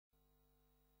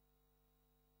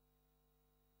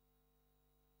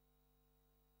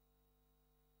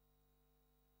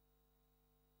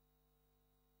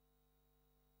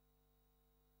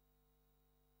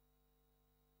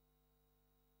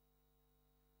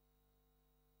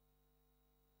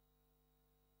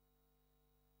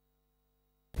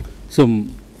Le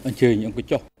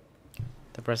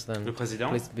président,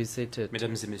 please be seated.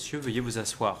 mesdames et messieurs, veuillez vous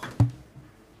asseoir.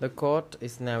 The court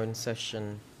is now in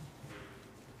session.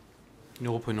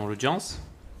 Nous reprenons l'audience.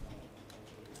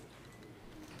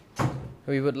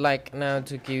 We would like now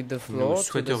to give the floor Nous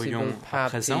souhaiterions to the à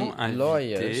présent civil party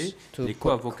lawyers inviter to les put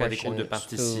co-avocats des groupes de questions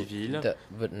partie to civile the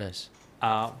witness.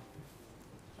 à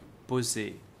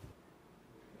poser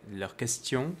leurs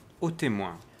questions aux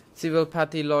témoins. Civil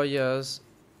party lawyers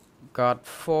got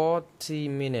 40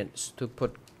 minutes to put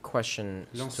questions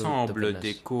to the L'ensemble des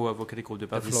witness. co-avocats des groupes de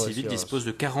partie floor is civile yours. disposent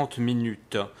de 40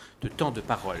 minutes de temps de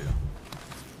parole.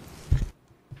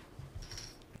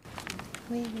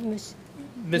 Oui,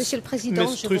 Monsieur le Président,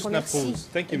 je vous remercie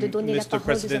de donner la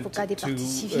parole aux avocats des parties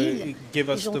civiles.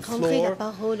 J'entendrai la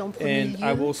parole en premier lieu,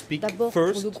 d'abord pour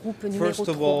le groupe numéro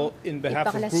 3, et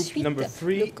par la suite,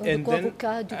 le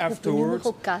co-avocat du groupe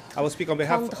numéro 4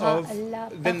 prendra la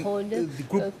parole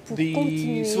pour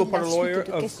continuer la suite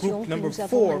de questions que nous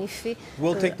avons en effet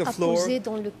à poser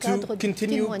dans le cadre du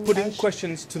témoignage.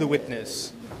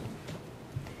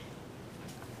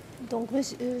 Donc,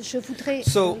 je voudrais,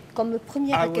 comme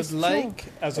première question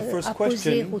à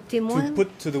poser aux témoins,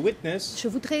 je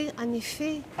voudrais en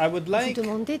effet vous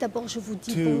demander, d'abord je vous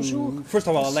dis bonjour, Monsieur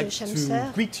Chiem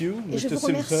Suor, et je vous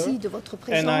remercie de votre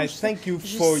présence. Je sais que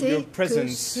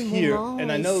ce moment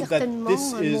est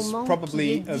certainement un moment qui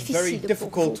est difficile pour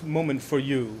vous.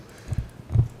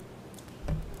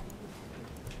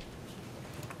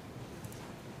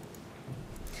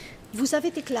 Vous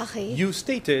avez déclaré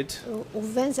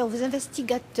aux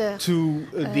investigateurs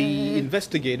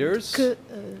que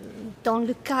dans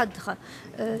le cadre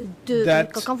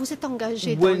quand vous êtes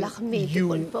engagé dans l'armée de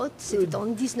Pol Pot, c'était en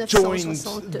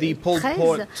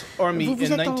 1973, vous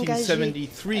vous êtes engagé,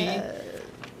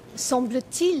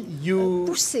 semble-t-il,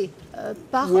 poussé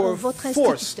par votre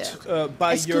instituteur.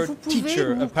 Est-ce que vous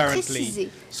pouvez nous préciser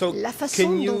la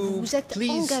façon dont vous vous êtes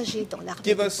engagé dans l'armée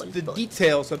de Pol Pot?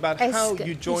 Est-ce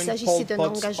qu'il s'agissait d'un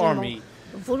engagement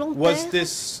volontaire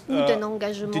ou d'un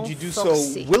engagement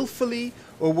forcé? Willfully,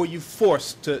 or were you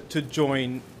forced to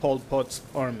join Pol Pot's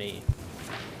army?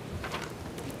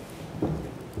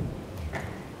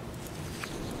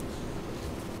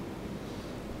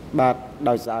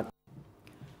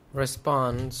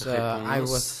 Response, I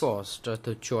was forced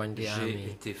to join the army.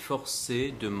 J'ai été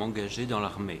forcé de m'engager dans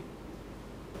l'armée.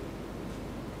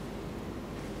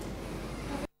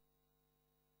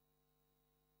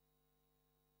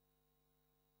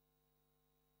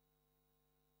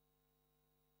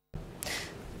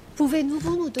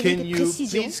 Pouvez-vous nous donner des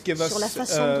précisions sur la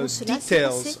façon dont cela s'est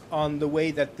passé? On the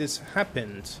way that this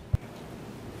happened?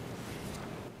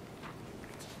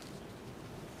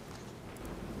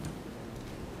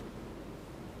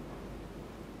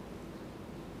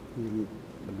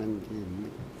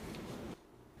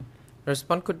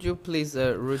 Respond, could you please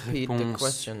repeat the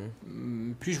question?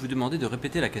 Puis-je vous demander de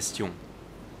répéter la question?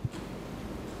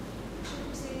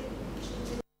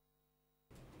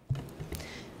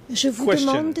 Je vous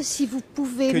demande si vous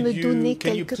pouvez me donner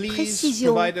quelques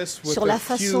précisions sur la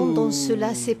façon dont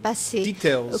cela s'est passé.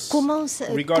 Comment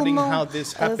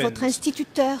votre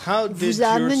instituteur vous a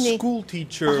amené, par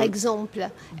exemple?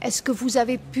 Est-ce que vous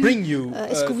avez pu,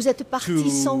 est-ce que vous êtes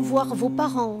parti sans voir vos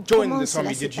parents? Comment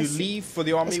cela s'est passé?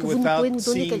 Est-ce que vous pouvez nous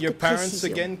donner quelques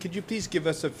précisions? Could you please give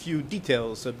us a few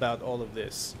details about all of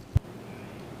this?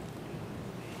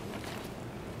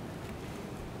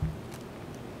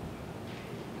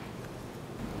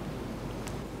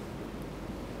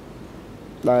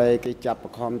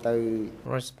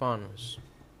 Response.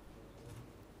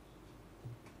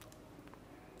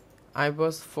 I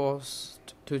was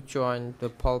forced to join the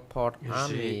Pol Pot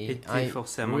army. J'ai été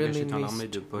forcé à m'engager dans l'armée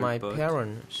de Pol Pot.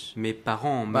 Mes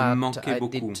parents me manquaient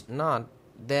beaucoup.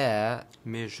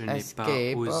 Mais je n'ai pas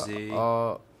osé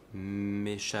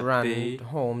m'échapper,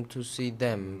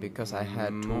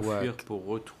 m'enfuir pour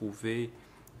retrouver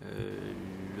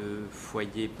le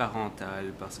foyer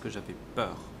parental parce que j'avais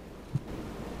peur.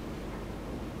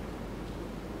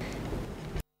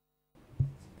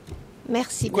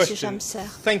 Merci, Monsieur Chiem Suor.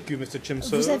 Thank you, Mr. Chiem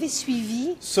Suor. Vous avez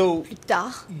suivi plus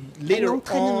tard un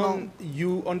entraînement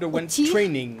au tir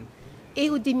et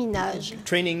au déminage.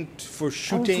 On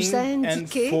vous a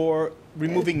indiqué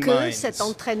que cet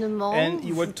entraînement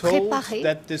vous préparait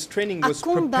à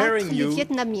combattre les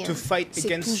Vietnamiens.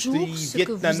 C'est toujours ce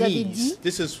que vous avez dit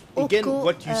aux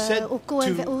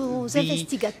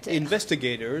investigateurs.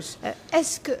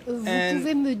 Est-ce que vous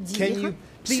pouvez me dire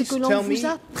ce que l'on vous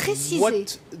a précisé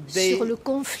sur le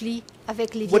conflit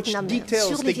avec les Vietnamiens,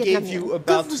 sur les Vietnamiens?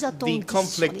 Que vous a-t-on dit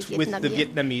sur les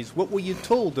Vietnamiens? What were you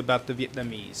told about the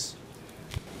Vietnamese?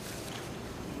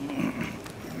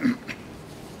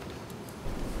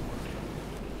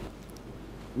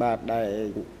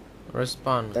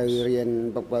 Response.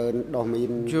 During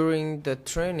the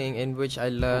training in which I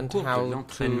learned how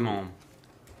to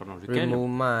remove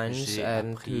mines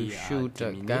and to shoot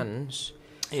guns,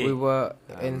 we were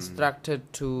instructed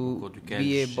to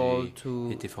be able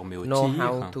to know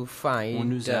how to fight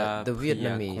the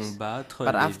Vietnamese.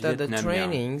 But after the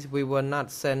trainings, we were not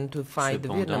sent to fight the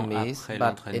Vietnamese,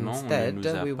 but instead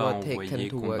we were taken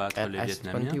to work at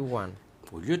S-21.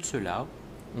 Au lieu de cela,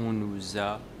 on nous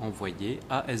a envoyés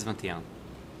à S-21.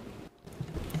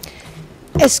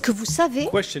 Est-ce que vous savez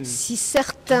si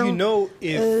certains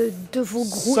de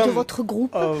votre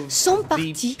groupe sont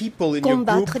partis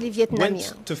combattre les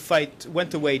Vietnamiens?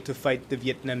 Went away to fight the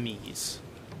Vietnamese.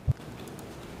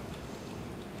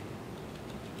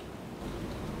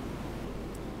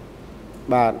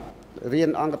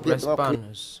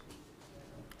 Response.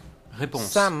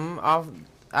 Some of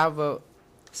our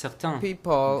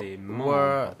people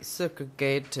were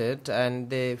segregated and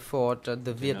they fought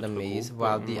the Vietnamese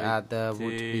while the other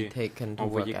would be taken to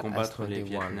work at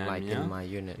S-21 like in my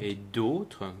unit. Et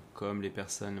d'autres, comme les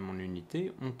personnes de mon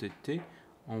unité, ont été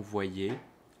envoyés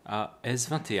à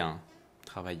S-21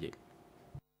 travailler.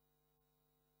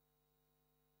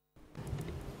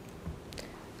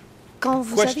 Quand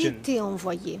vous avez été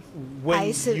envoyé à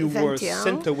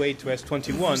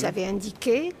S-21, vous avez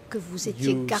indiqué que vous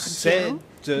étiez gardien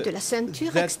de la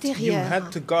ceinture extérieure.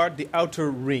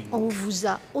 On vous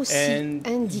a aussi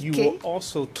indiqué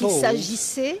qu'il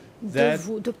s'agissait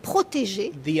de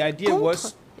protéger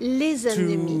contre les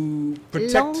ennemis.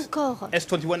 Là encore,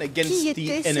 qui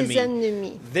étaient ces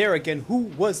ennemis? There again, who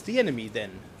was the enemy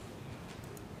then?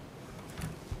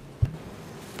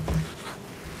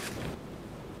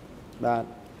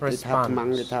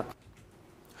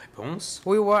 Réponse.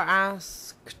 We were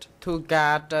asked to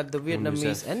guard the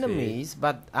Vietnamese enemies,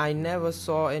 but I never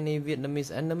saw any Vietnamese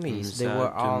enemies. They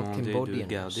were all Cambodians. De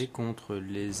garder contre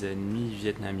les ennemis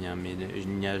vietnamiens, mais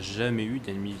il n'y a jamais eu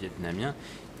d'ennemis vietnamiens.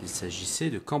 Il s'agissait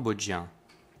de Cambodgiens.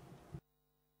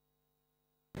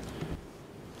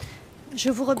 Je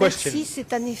vous remercie,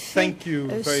 c'est en effet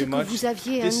ce que vous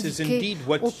aviez indiqué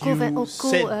aux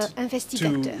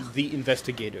co-investigateurs.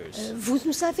 Vous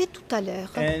nous avez tout à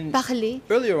l'heure parlé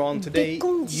des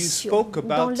conditions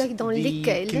dans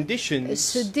lesquelles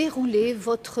se déroulait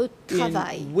votre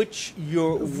travail.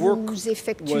 Vous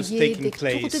effectuiez des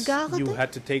tours de garde,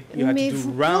 mais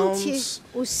vous plantiez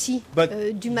aussi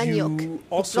du manioc. Vous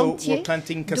plantiez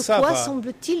de quoi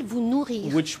semble-t-il vous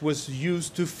nourrir.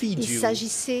 Il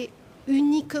s'agissait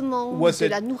uniquement de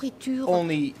la nourriture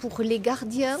pour les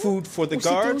gardiens, ou c'était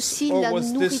aussi la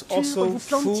nourriture que vous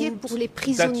plantiez pour les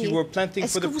prisonniers?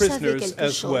 Est-ce que vous savez quelque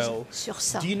chose sur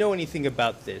ça?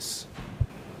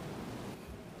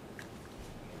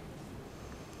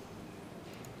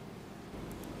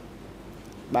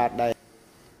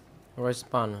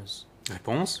 Réponse.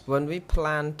 When we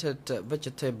planted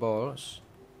vegetables,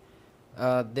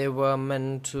 they were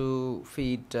meant to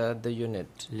feed the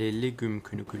unit. Les légumes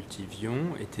que nous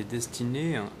cultivions étaient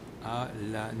destinés à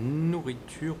la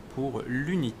nourriture pour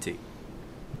l'unité.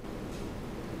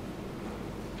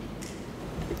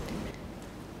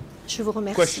 Je vous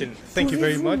remercie.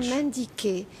 Pouvez-vous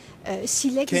m'indiquer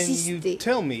s'il existait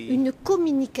une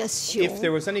communication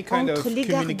entre les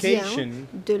gardiens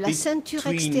de la ceinture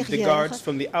extérieure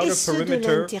et ceux de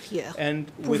l'intérieur?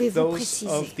 Pouvez-vous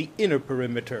préciser?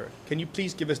 Can you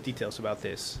please give us details about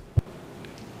this?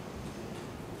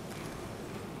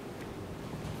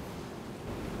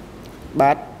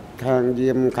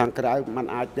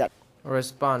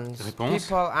 Response.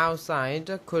 People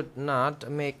outside could not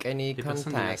make any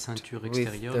contact with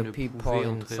the people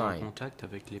inside. En contact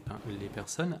avec les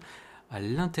personnes à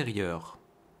l'intérieur.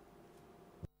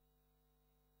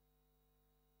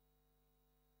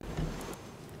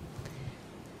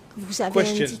 Vous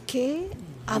avez indiqué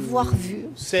avoir vu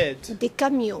des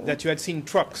camions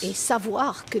et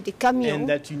savoir que des camions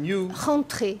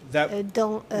rentraient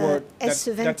dans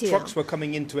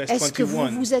S-21. Est-ce que vous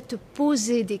vous êtes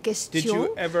posé des questions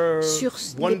sur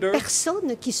les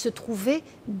personnes qui se trouvaient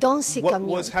dans ces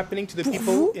camions? Pour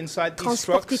vous,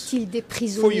 transportaient-ils des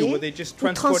prisonniers ou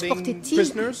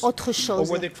transportaient-ils autre chose?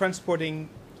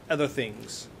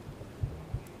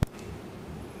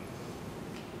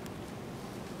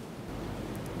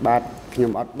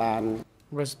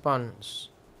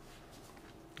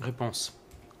 Réponse.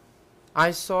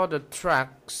 I saw the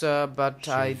trucks, but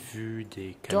I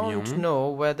don't know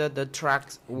whether the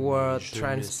trucks were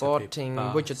transporting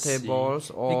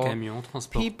vegetables or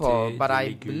people, but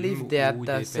I believe that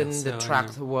since the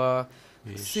trucks were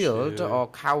sealed or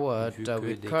covered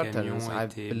with curtains. I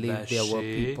believe there were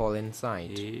people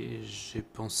inside. Et j'ai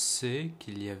pensé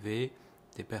qu'il y avait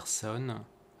des personnes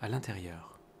à l'intérieur.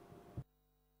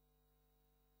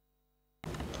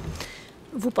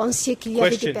 Vous pensiez qu'il y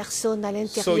avait des personnes à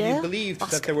l'intérieur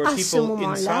parce qu'à ce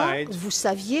moment-là, vous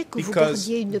saviez que vous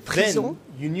gardiez une prison.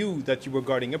 You knew that you were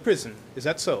guarding a prison. Is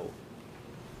that so?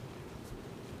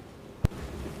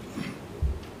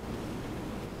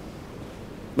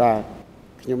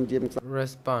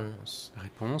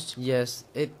 Réponse. Yes,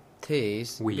 it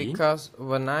is. Oui. Because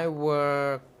when I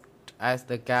worked as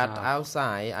the guard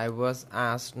outside, I was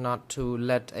asked not to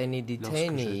let any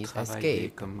detainees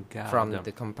escape from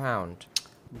the compound.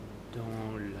 Dans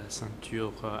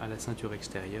à la ceinture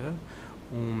extérieure,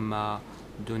 on m'a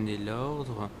donné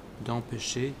l'ordre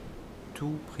d'empêcher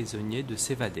tout prisonnier de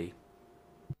s'évader.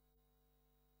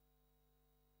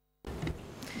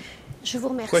 Je vous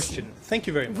remercie.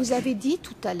 Vous avez dit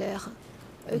tout à l'heure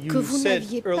que vous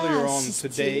n'aviez pas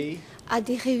assisté à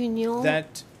des réunions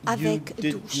avec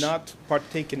douche.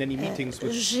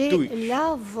 J'ai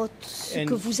là ce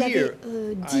que vous avez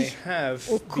dit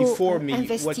au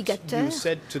co-investigateur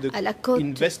à la cote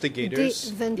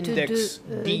D2212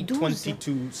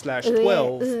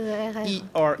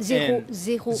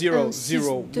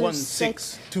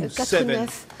 00162789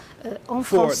 en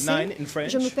français.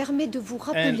 Je me permets de vous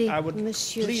rappeler,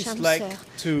 Monsieur Chiem Suor,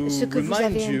 ce que vous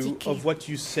avez indiqué.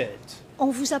 On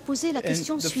vous a posé la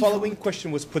question suivante.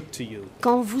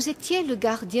 Quand vous étiez le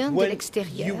gardien de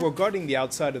l'extérieur,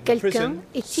 quelqu'un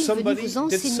est-il venu vous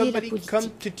enseigner la politique?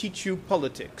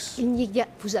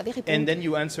 Vous avez répondu.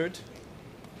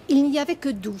 Il n'y avait que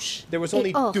douche et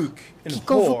or qui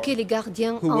convoquaient les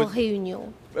gardiens en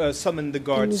réunion. Ils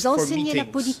nous enseignaient la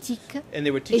politique et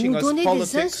nous donnaient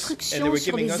des instructions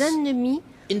sur les ennemis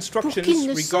pour qu'ils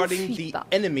ne s'enfuient pas.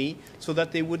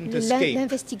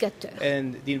 L'investigateur.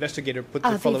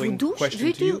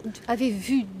 Avez-vous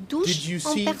vu douche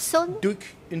en personne?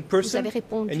 Vous avez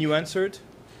répondu.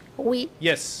 Oui.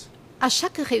 À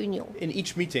chaque réunion.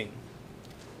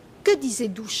 Que disait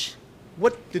douche?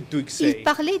 Il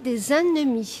parlait des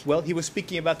ennemis.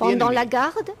 Pendant la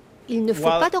garde, il ne faut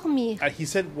pas dormir. Il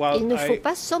ne faut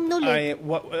pas somnoler.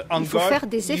 Il faut faire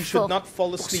des efforts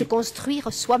pour se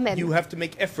construire soi-même.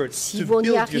 Si vous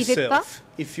n'y arrivez pas,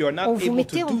 on vous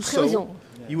mettait en prison.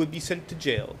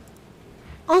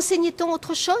 Enseignait-on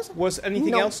autre chose?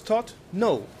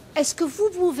 Non. Est-ce que vous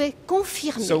pouvez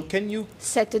confirmer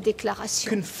cette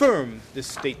déclaration?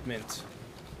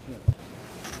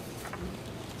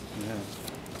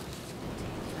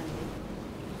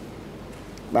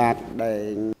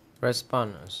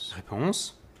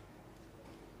 Réponse.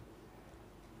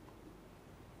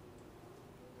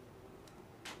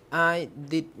 I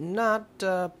did not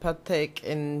partake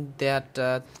in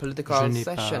that political Je n'ai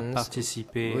pas sessions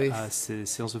participé à ces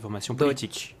séances de formation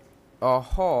politique.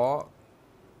 Or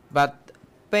but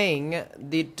Peng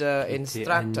did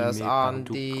instruct us on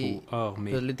the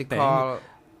political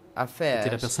affairs,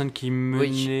 la personne qui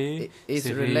menait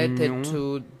ces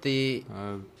réunions de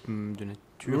nature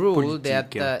rule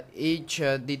politique. that each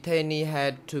detainee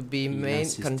had to be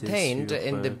contained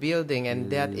in the building,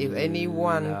 and that if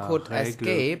anyone could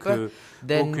escape,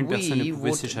 then we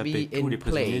would be in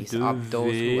place of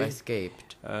those who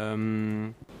escaped.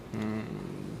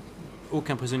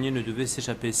 Aucun prisonnier ne devait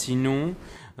s'échapper, sinon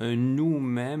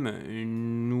nous-mêmes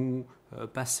nous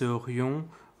passerions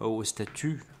au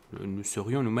statut, nous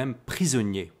serions nous-mêmes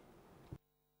prisonniers.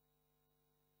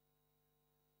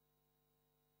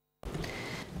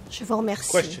 Je vous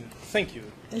remercie.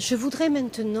 Je voudrais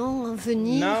maintenant en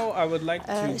venir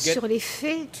sur les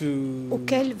faits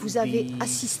auxquels vous avez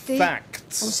assisté en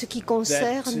ce qui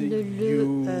concerne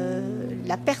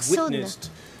la personne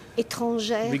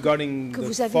étrangère que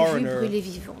vous avez vue brûler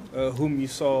vivant.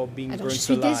 Alors, je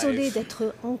suis désolée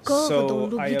d'être encore dans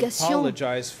l'obligation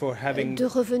de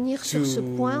revenir sur ce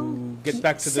point qui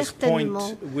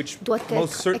certainement doit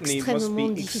être extrêmement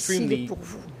difficile pour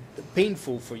vous.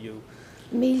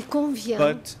 Mais il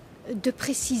convient de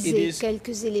préciser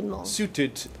quelques éléments. Vous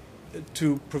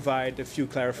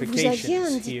aviez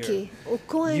indiqué au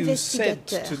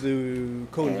co-investigateur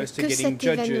que cet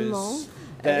événement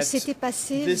s'était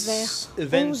passé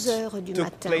vers 11 heures du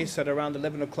matin.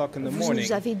 Vous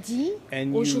nous avez dit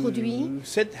aujourd'hui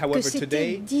que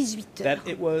c'était 18 heures.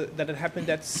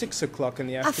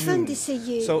 Afin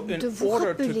d'essayer de vous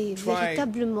rappeler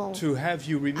véritablement à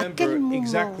quel moment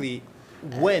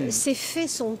ces faits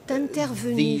sont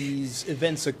intervenus,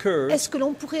 est-ce que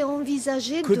l'on pourrait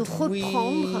envisager de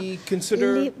reprendre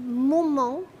les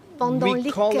moments pendant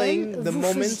lesquels vous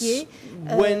faisiez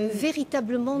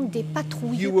véritablement des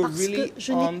patrouilles parce que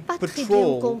je n'ai pas très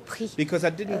bien compris tout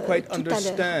à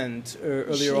l'heure.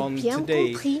 J'ai bien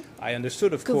compris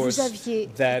que vous aviez,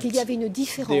 qu'il y avait une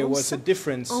différence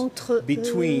entre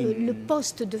le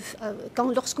poste de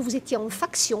lorsque vous étiez en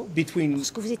faction,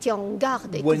 lorsque vous étiez en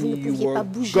garde et que vous ne pouviez pas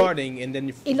bouger,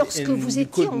 et lorsque vous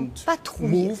étiez en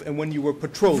patrouille.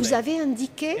 Vous avez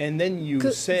indiqué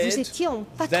que vous étiez en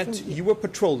patrouille.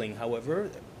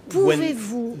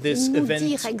 Pouvez-vous nous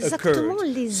dire exactement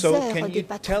les heures de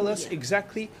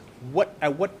patrouille? At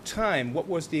what time? What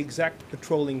was the exact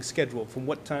patrolling schedule? From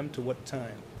what time to what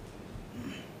time?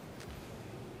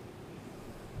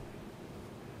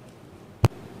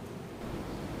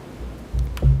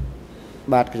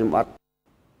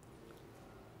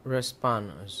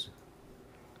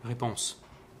 Réponse.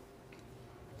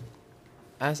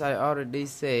 As I already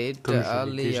said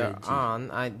earlier on,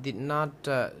 I did not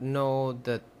know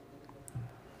the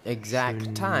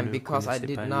exact time because I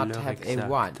did not have a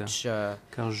watch to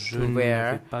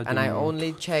wear, and I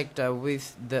only checked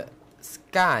with the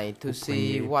sky to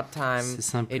see what time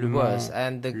it was,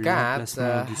 and the guards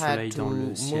had to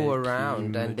move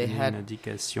around, and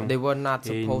they were not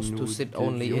supposed to sit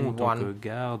only in one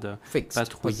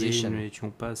fixed position. Nous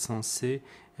n'étions pas censés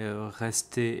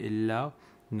rester là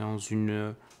dans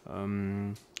une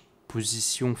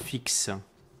position fixe.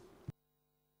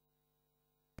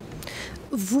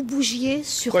 Vous bougiez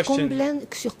sur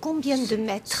combien de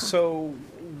mètres? So,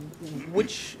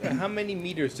 how many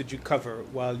meters did you cover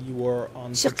while you were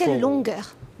on sur quelle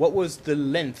longueur? What was the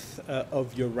length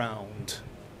of your round?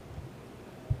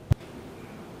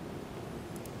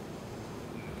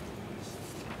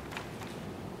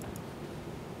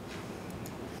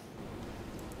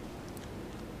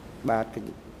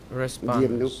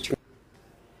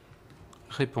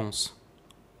 Réponse.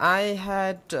 I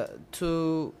had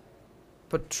to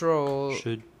patrol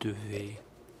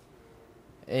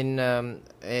in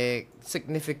a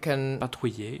significant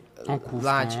patrouiller en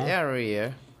large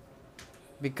area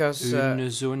because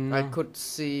I could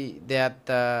see that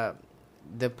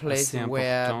the place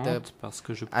where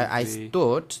I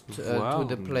stood to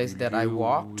the place that I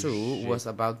walked to was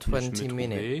about 20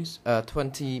 meters,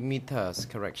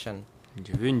 correction. Il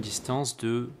y avait une distance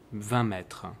de 20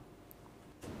 mètres.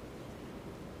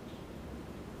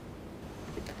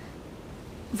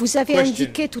 Vous avez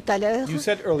indiqué tout à l'heure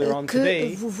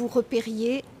que vous vous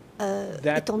repériez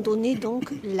étant donné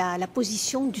donc la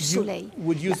position du soleil.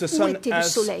 Où était le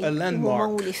soleil au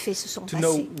moment où les faits se sont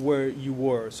passés?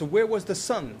 So where was the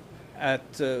sun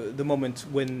at the moment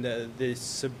when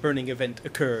this burning event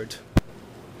occurred?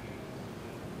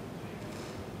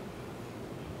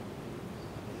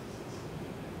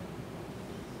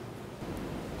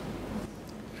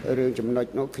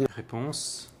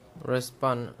 Réponse.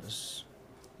 Response.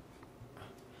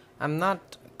 I'm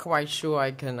not quite sure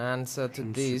I can answer to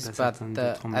this, but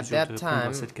at that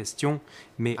time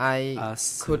I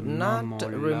could not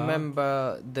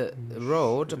remember the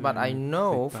road, but I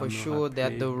know for sure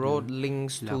that the road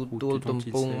links to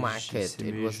Tultumpung Market.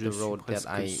 It was the road that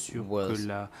I was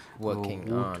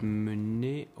working on.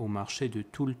 Menait au marché de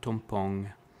Tultumpung.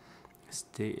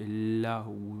 C'était là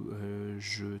où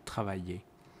je travaillais.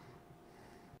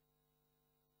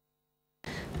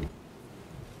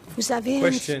 Vous avez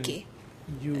indiqué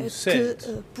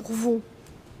que pour vous,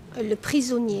 le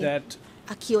prisonnier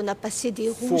à qui on a passé des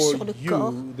roues sur le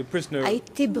corps a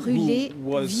été brûlé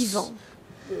vivant.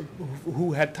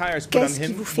 Qu'est-ce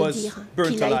qui vous fait dire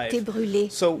qu'il a été brûlé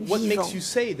vivant? What makes you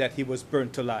say that he was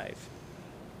burnt alive?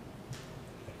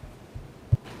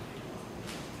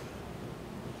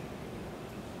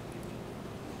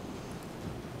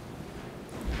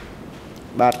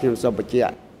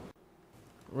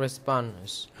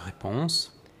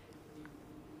 Réponse.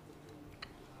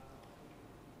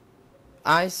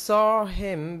 I saw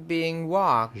him being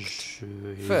walked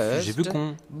first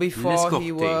before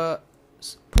he was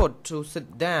put to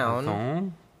sit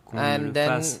down, and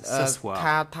then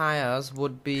car tires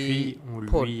would be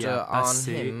put on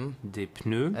him,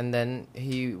 and then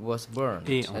he was burned,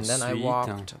 and then I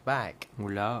walked back. On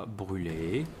l'a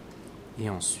brûlé, et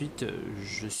ensuite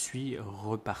je suis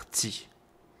reparti.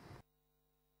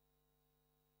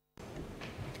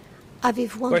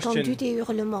 Avez-vous entendu des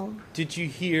hurlements? Did you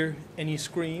hear any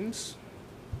screams?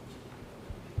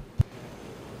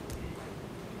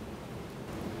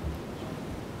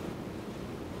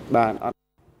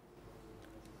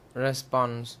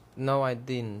 Response: No, I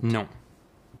didn't. Non.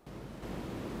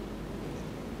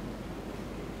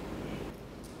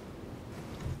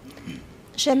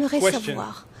 J'aimerais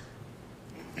savoir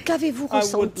qu'avez-vous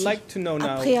ressenti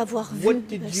après avoir vu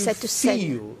cette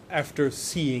scène? After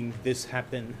seeing this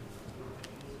happen?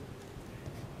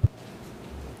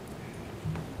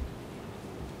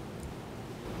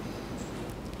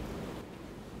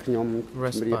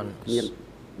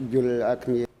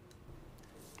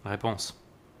 Réponse.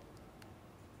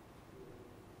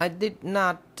 I did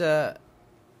not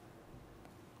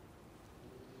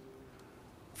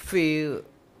feel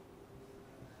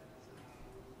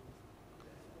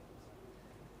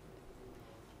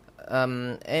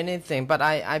anything, but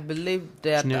I believe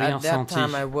that at that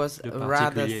time I was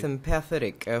rather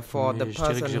sympathetic for the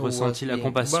person who was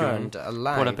being burned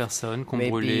alive.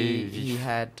 Maybe he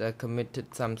had committed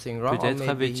something wrong, or Peut-être maybe he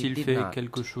avait-il did fait not.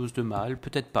 quelque chose de mal,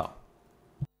 peut-être pas.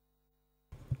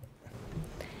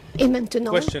 Et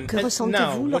maintenant, que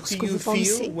ressentez-vous lorsque vous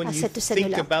pensez à cette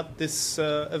scène-là?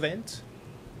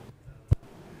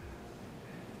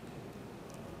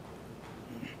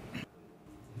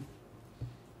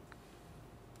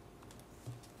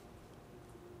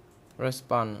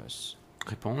 Response.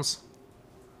 Réponse.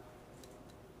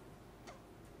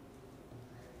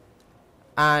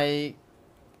 I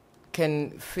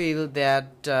can feel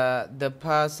that the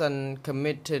person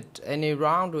committed any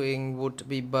wrongdoing would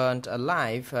be burnt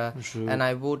alive, and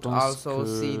I would also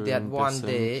see that one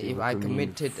day, if I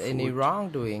committed any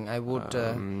wrongdoing, I would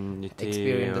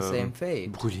experience the same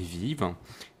fate. Brûlée vive.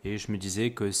 Et je me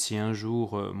disais que si un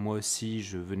jour, moi aussi,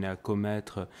 je venais à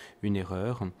commettre une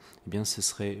erreur, eh bien, ce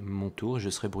serait mon tour et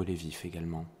je serais brûlé vif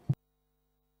également.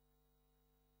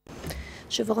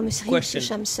 Je vous remercie, M.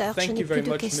 Chiem Suor. Je n'ai plus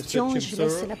de questions. Je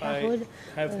laisse la parole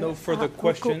à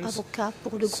avocat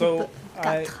pour le groupe 4.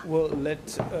 I will let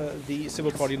the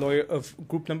civil party lawyer of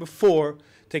group number 4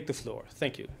 take the floor.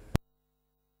 Thank you.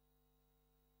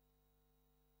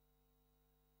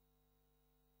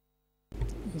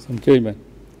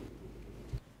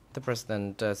 The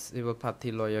President, Civil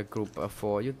Party Lawyer Group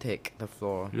 4, you take the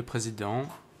floor. Le président,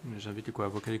 j'invite le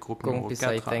avocat du groupe numéro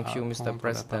 4 thank you, Mr.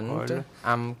 President.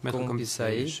 I'm Kong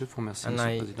Pisai, je vous remercie, and Monsieur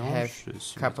I le Président. have Je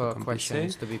suis couple Maître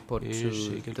questions to be put et to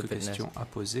j'ai the quelques witness. questions à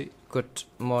poser Good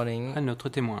morning, à notre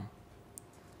témoin.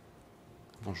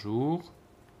 Bonjour.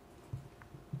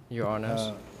 Your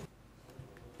Honors,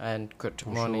 and good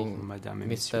Bonjour, morning, Madame et Mr.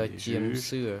 Messieurs les Chiem juges.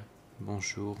 Suor.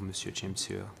 Bonjour, Monsieur Chiem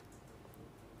Suor.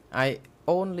 I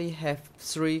only have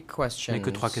 3 Je n'ai questions, que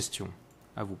 3 questions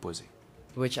à vous poser.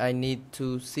 which I need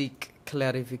to seek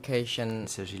clarification Il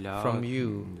s'agit là from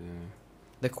you.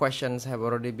 The questions have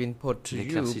already been put to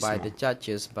you by the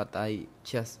judges, but I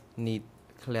just need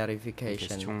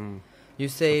clarification. You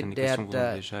said that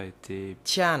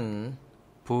Chan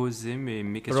posées, mais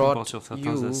mes questions portent sur certains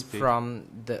you aspects. from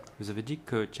Vous avez dit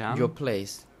que Chan your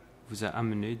place. vous a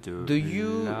amené de Do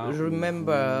you là où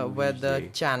remember vous whether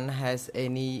viviez. Chan has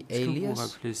any Est-ce que vous vous alias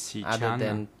rappelez si other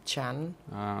than Chan?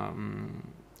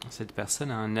 Cette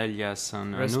personne a un alias,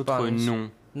 un autre nom?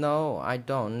 No, I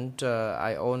don't.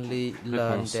 I only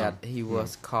learned Réponse. that he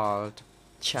was called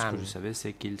Ce Chan. que je savais,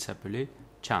 c'est qu'il s'appelait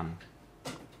Chan.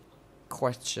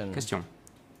 Question.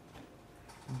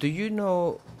 Do you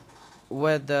know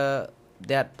whether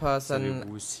that person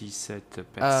Savez-vous si cette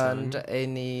personne earned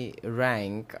any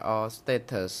rank or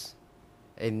status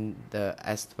in the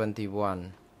S21?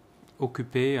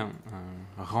 occupait un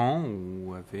rang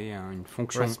ou avait une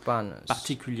fonction Response.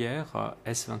 particulière à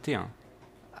S21?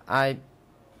 I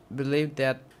believe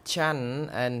that Chan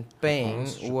and Peng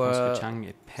Je pense were que Chang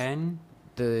et Pen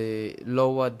the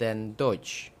lower than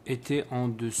Deutsch. étaient en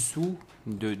dessous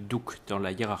de Duc dans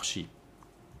la hiérarchie.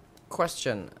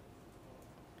 Question.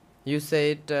 You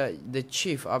said the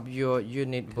chief of your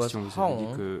unit was Question, vous avez dit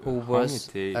Hong, que who Hong was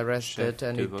était arrested chef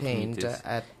and de votre detained unité.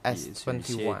 at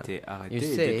Celui-ci a S21. été arrêté You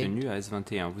et said détenu à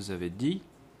S21. Vous avez dit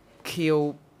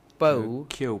Kyo Po,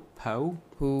 Kyo Pao,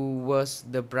 who was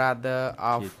the brother qui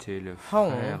of était le Hong,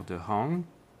 frère de Hong,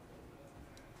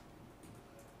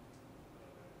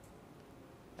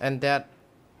 and that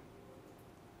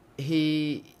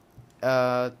he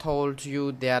told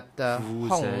you that vous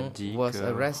a Hong dit was que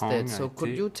arrested. Hong So could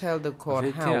avait you tell the court avait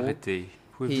été how arrêté.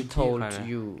 Pouvez-vous he dire told à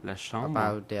you la Chambre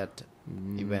about that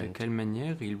de event? quelle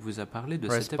manière il vous a parlé de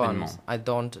cet événement? Response. I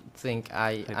don't think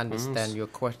I understand your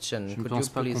question. Je ne Could you pense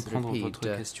pas please comprendre repeat?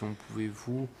 votre question.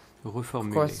 Pouvez-vous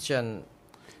reformuler?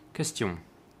 Question.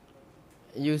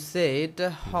 You said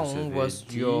Hong was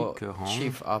dit your que Hong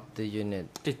chief of the unit,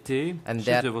 était and chef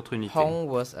that de votre unité Hong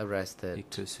was et arrested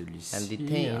que celui-ci and a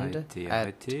detained été at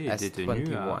arrêté et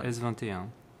détenu à S21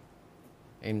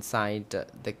 inside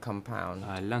the compound.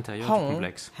 à l'intérieur du Hong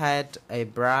complexe had a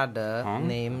brother Hong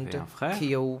named avait un frère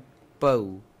Kyo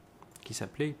Po, qui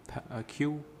s'appelait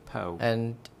Kyo Pao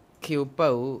and Chiem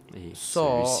Suor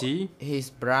saw his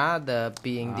brother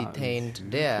being detained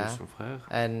there,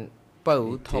 and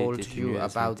Po told you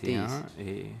about this.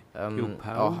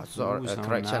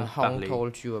 Correction, Hong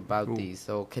told you about this.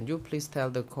 So can you please tell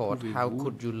the court how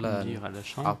could you learn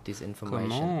of this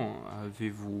information?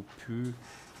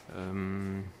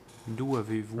 D'où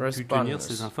avez-vous pu tenir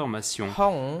ces informations?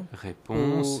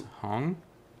 Réponse, Hong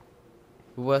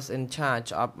was in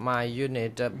charge of my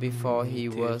unit before he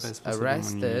was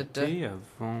arrested.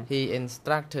 He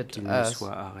instructed us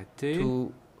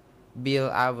to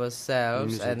build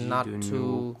ourselves and not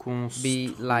to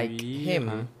be like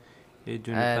him,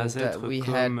 and we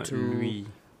had to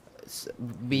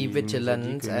be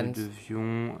vigilant and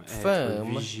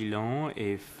firm.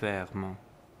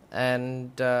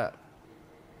 And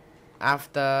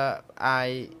after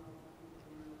I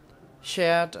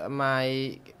shared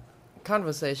my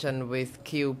conversation with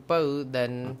Chiem Suor,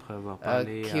 then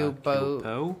Chiem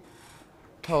Suor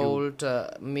told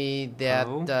me that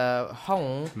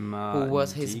Hong, who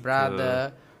was his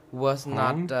brother, was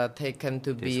not taken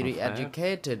to be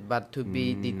re-educated but to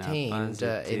be detained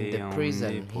in the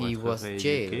prison. He was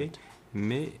jailed.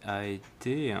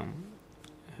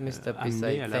 Mr.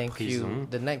 Pisay, thank you.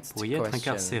 The next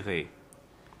question.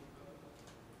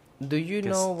 Do you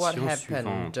know what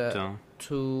happened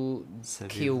to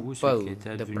Chiem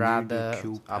Suor, the brother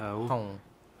of Hong?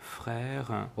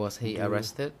 Was he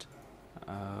arrested?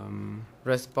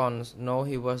 Response, no,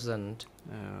 he wasn't.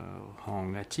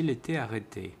 Hong a-t-il été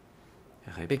arrêté?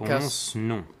 Réponse,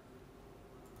 non.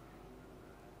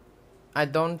 I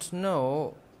don't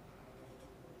know.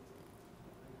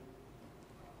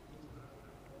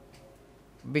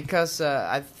 Because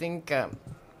I think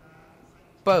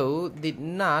Po did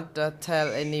not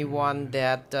tell anyone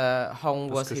that Hong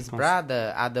was his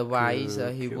brother, otherwise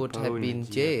he would have been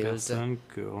jailed.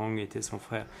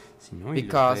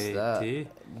 Because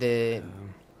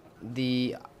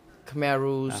the Khmer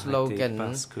Rouge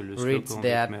slogan reads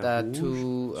that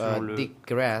to dig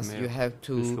grass you have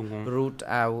to root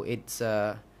out its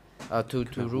to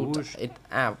root it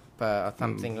up or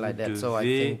something like that. So I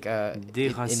think in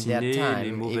that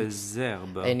time, if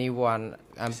anyone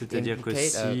implicated,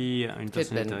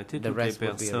 the rest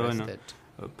would be arrested.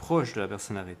 Proche de la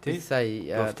personne arrêtée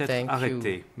doivent être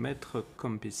arrêtés. Maître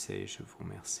Compissé, je vous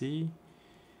remercie.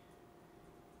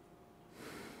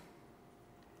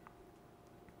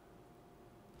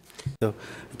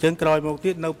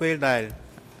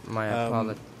 My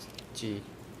apology.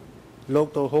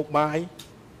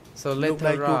 So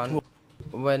later on,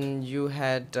 when you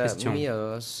had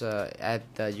meals at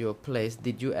your place,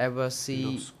 did you ever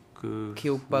see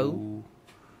Chiem Suor?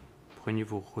 Prenez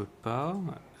vos repas.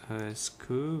 Est-ce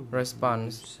que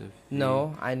Response: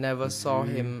 no, I never saw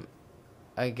him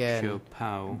again.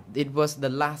 It was the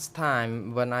last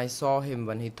time when I saw him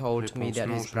when he told me that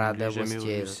his brother was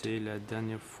jailed.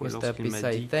 Mr.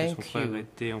 Pisay, thank you.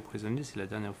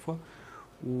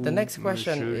 The next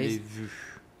question is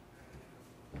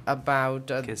about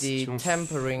the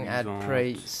tampering at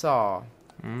Prey Saw.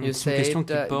 You said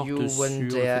you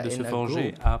went there in a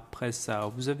group. Après ça,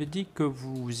 vous avez dit que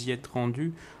vous y êtes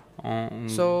rendu en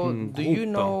so, groupe. Do you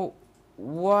know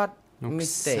what Donc,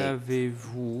 mistake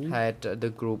had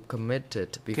the group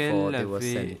committed before they were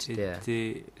sent there?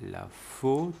 Quelle était la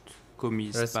faute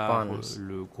commise par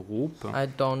le groupe I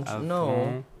don't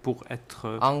know. Pour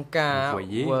être Ankar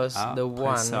envoyé was à the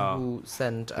one Pressa. who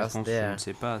sent us there. Je ne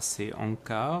sais pas, c'est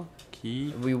Ankar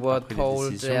qui, we were après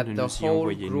told les décisions that de the nous y whole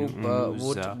envoyer, group nous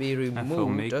would be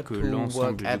informé removed que to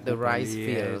work at the rice allait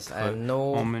fields, être and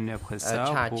no emmené après ça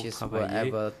pour charges were travailler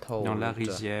ever told dans la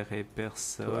rizière et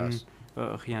personne,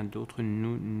 rien d'autre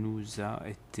nous a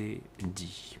été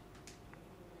dit.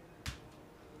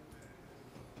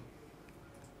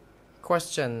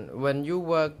 Question: when you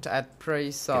worked at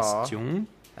Prey Saw,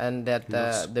 and that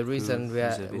the reason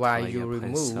why you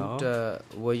removed,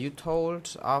 were you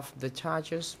told of the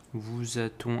charges? Vous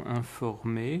a-t-on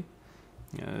informé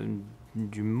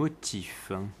du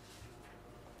motif?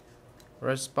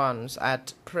 Response: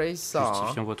 at Prey Saw,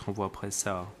 justifiant votre envoi après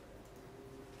ça.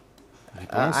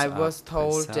 I was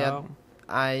told that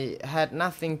I had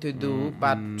nothing to do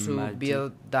but to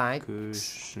build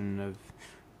dikes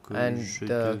and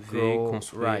grow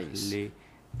rice. Les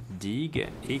digues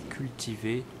et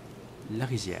cultiver la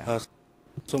rizière.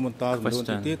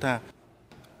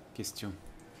 Question.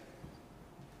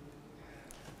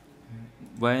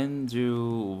 When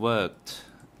you worked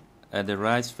at the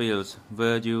rice fields,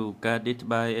 were you guarded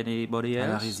by anybody else?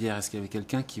 À la rizière, est-ce qu'il y avait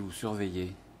quelqu'un qui vous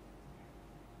surveillait?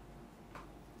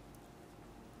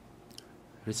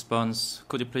 Response.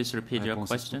 Could you please repeat your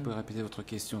question? Vous pouvez répéter votre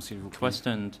question, s'il vous plaît.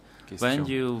 Question. When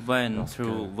you went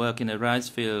through work in a rice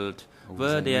field,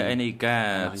 were there any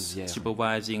guards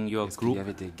supervising your group? Est-ce qu'il y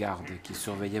avait des gardes qui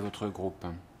surveillaient votre groupe?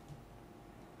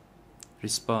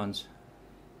 Response.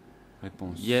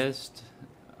 Réponse. Yes.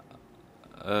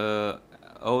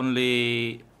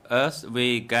 Only us,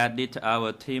 we guarded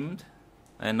our team,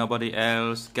 and nobody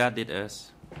else guarded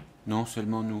us. Non,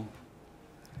 seulement nous.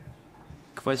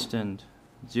 Question.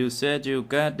 You said you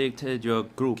guarded your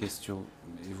group. Question.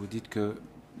 Et vous dites que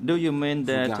do you mean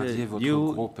that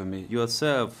you groupe,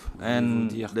 yourself and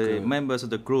the members of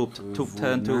the group took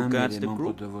turn to guard the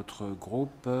group? De votre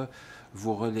groupe,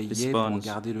 vous relayez pour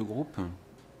garder le groupe?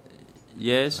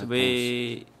 Yes,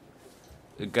 we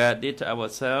guarded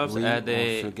ourselves at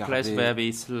the place where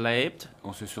we slept.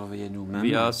 On se surveillait nous-mêmes.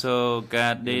 We also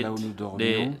guarded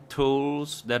the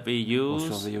tools that we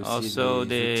use, also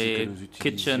the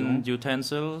kitchen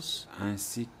utensils,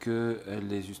 ainsi que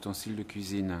les ustensiles de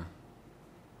cuisine.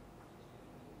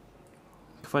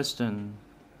 Question.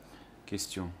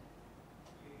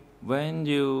 When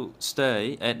you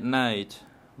stay at night,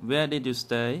 where did you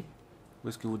stay? Où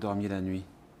est-ce que vous dormiez la nuit?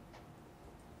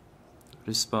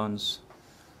 Response.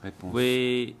 Réponse.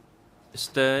 We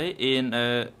stay in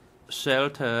a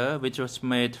shelter which was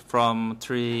made from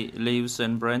tree leaves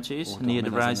and branches near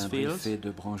the rice fields. Fait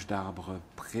de branches d'arbres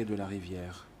près de la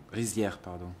rizière,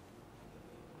 pardon.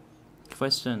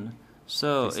 Question.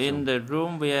 So, in the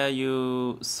room where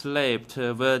you slept,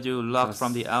 were you locked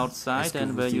from the outside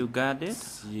and were you guarded?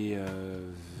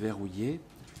 Verrouillé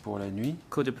pour la nuit.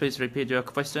 Could you please repeat your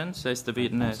question? Says the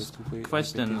witness.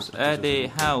 Questions. At the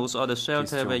house or the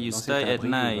shelter where you stay at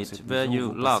night, were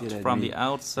you locked from the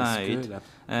outside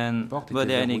and were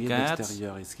there any guards?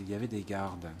 Est-ce qu'il y avait des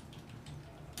gardes?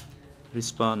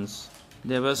 Response.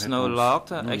 There was no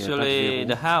lock. Actually,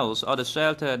 the house or the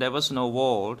shelter, there was no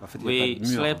wall. We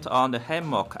slept on the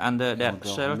hammock under that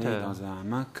shelter.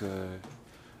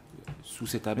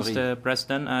 Mr.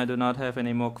 President, I do not have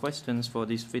any more questions for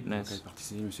this witness.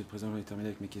 Monsieur le Président, j'ai terminé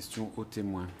avec mes questions aux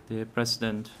témoins. Dear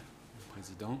President.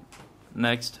 Président.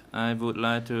 Next, I would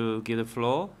like to give the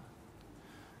floor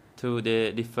to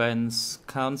the Defense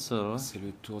Counsel. C'est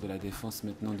le tour de la défense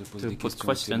maintenant de poser des questions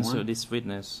aux témoins. To this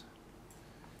witness.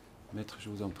 Maître, je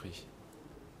vous en prie.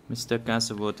 Mr.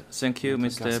 Casserwood. Thank you,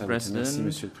 Mr. President. Merci,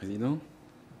 Monsieur le Président.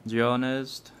 Dear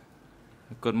honest.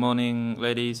 Good morning,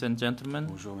 ladies and gentlemen.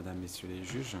 Bonjour, Mesdames, Messieurs les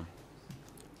juges.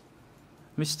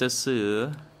 Mr.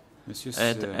 Suor, Monsieur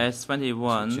at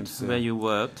S21, where you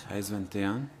worked,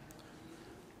 S21,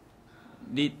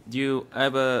 did you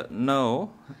ever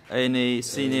know any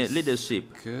senior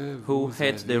leadership who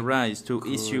had the right to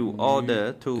issue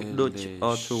order to Dutch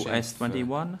or to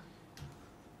S21?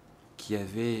 Qui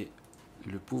avait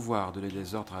le pouvoir de donner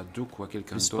des ordres à Duke ou à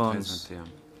quelqu'un d'autre à S21?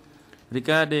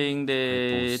 Regarding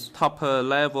the top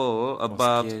level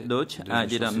above Dutch, I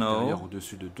didn't know.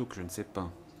 Au-dessus de Duke, je ne sais pas.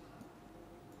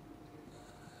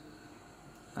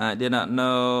 I did not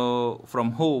know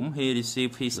from whom he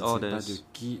received his orders. Je ne sais pas de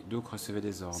qui Duke recevait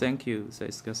des ordres. Thank you,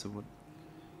 says Casserwood.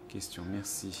 Question,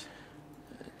 merci.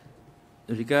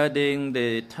 Regarding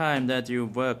the time that you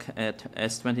work at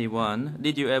S21,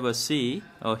 did you ever see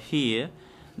or hear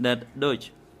that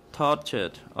Dutch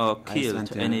tortured or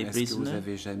killed any prisoner? Est-ce que vous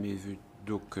avez jamais vu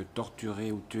Duke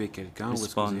torturer ou tuer quelqu'un, ou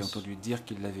est-ce que vous avez entendu dire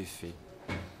qu'il l'avait fait?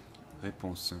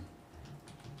 Réponse.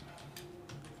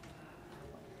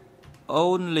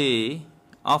 Only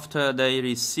after they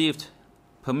received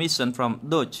permission from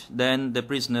Dutch, then the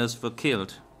prisoners were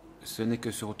killed. Ce n'est que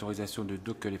sur autorisation de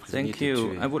Duke que les prisonniers étaient tués.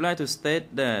 Thank you. I would like to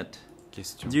state that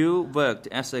Question. You worked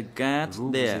as a guard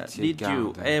there. Did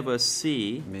you ever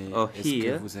see or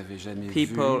hear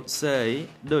people say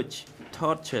Dutch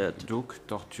tortured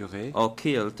or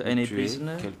killed any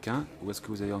prisoner? Quelqu'un, ou est-ce que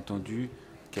vous avez entendu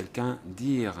quelqu'un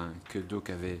dire que Duke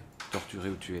avait torturé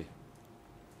ou tué?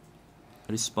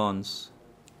 Response.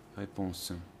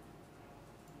 Réponse.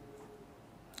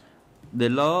 The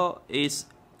law is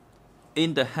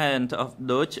in the hand of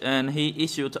Dutch, and he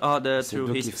issued orders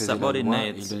through his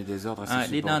subordinates. I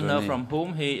did not know from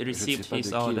whom he received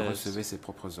his orders.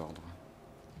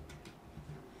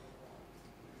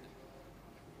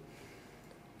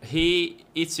 He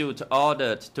issued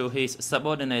orders to his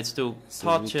subordinates to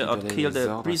torture or kill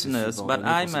the prisoners, but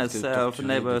I myself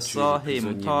never saw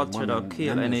him torture or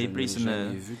kill any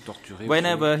prisoner.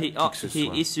 Whenever he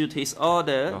issued his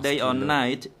order, day or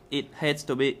night, it had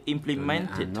to be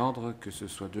implemented. Un ordre, que ce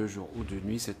soit de jour ou de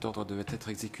nuit, cet ordre devait être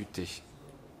exécuté.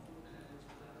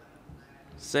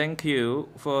 Thank you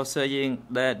for saying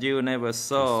that you never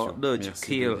saw Dutch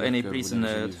kill any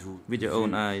prisoner with your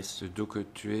own eyes.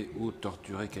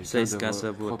 Says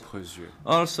Kasabut.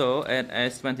 Also, at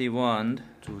S21,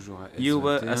 you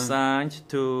were assigned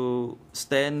to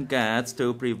stand guards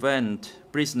to prevent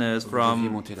prisoners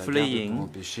from fleeing.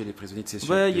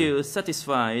 Were you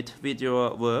satisfied with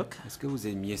your work? Est-ce que vous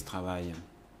aimiez ce travail?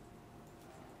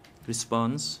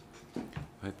 Response.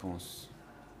 Réponse.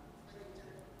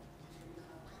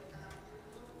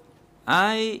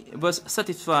 I was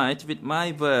satisfied with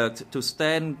my work to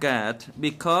stand guard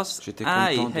because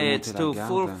I had to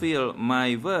fulfill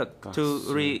my work to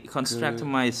reconstruct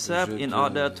myself in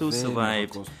order to survive.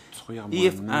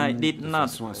 If I did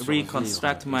not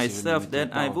reconstruct myself,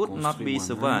 then I would not be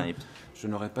survived. Je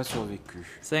n'aurais pas survécu.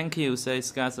 Thank you,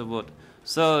 says Kasabut.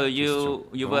 So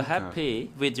you were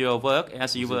happy with your work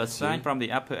as you were assigned from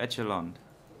the upper echelon.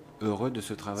 Heureux de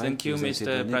ce travail Thank qui you, vous a été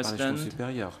Mr. donné par l'échelon President.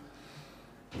 supérieur.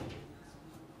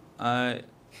 I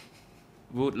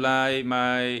would like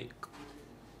my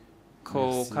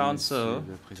co-counsel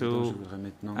to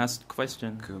ask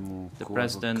question. The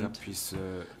President,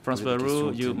 François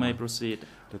Roux, you may proceed.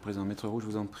 Le Président Maître Roux, je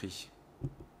vous en prie.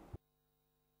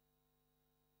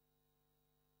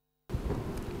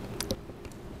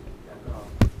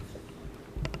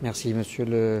 Merci, Monsieur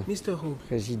le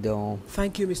Président.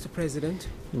 Thank you, Mr. President.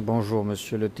 Bonjour,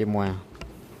 Monsieur le témoin.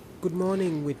 Good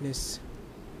morning, witness.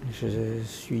 Je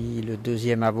suis le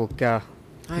deuxième avocat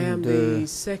de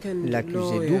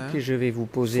l'accusé Duc et je vais vous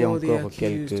poser encore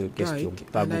quelques questions.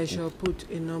 Pas beaucoup. I shall put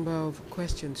a number of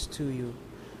questions to you,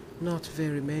 not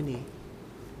very many.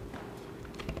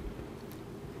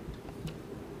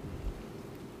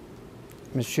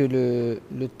 Monsieur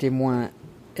le témoin,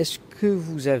 est-ce que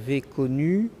vous avez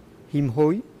connu Him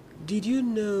Hoi? Did you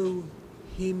know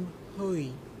Him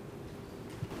Hoi?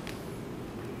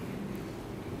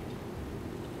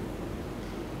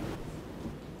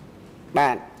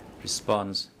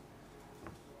 Response.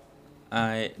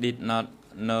 I did not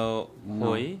know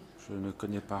Hoi. Je ne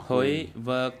connais pas Hoi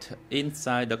worked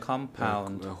inside the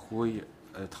compound. Hoi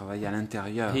travaillait à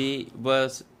l'intérieur. He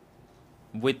was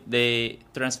with the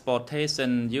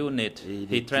transportation unit.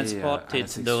 He transported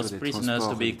those prisoners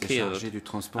to be killed.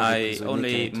 I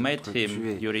only met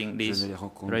him during this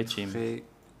regime.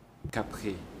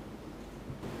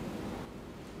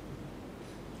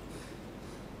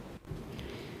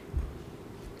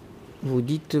 Vous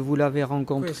dites vous l'avez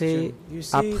rencontré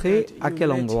après, à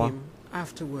quel endroit?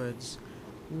 Afterwards,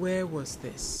 where was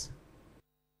this?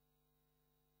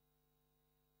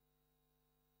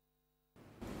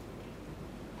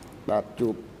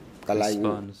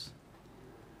 Response.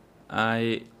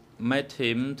 I met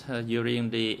him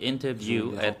during the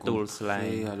interview at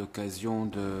Tulslang. À l'occasion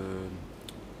de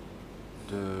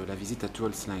la visite à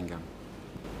Tulslang.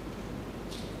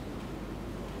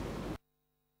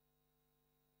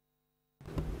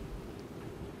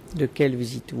 De quelle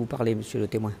visite vous parlez, monsieur le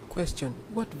témoin? Question.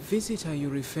 What visit are you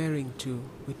referring to,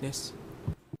 witness?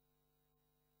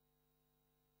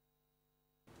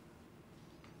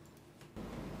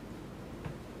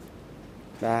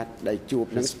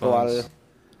 Response.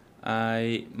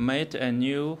 I met a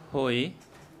new Hoi.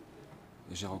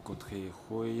 J'ai rencontré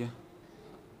Hoi.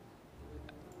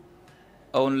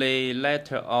 Only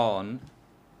later on,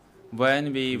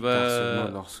 when we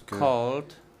were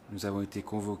called. Nous avons été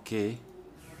convoqués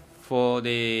for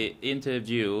the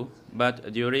interview,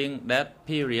 but during that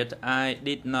period I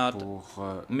did not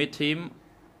meet him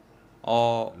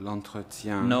or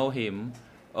know him.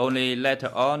 Only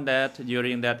later on that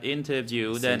during that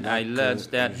interview then I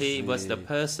learned that he was the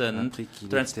person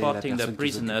transporting the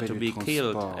prisoner to be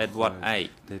killed at Wat Ai.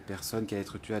 Des personnes qui allaient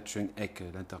être tuées à Chung Ek.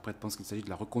 L'interprète pense qu'il s'agit de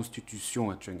la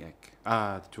reconstitution à Chung Ek.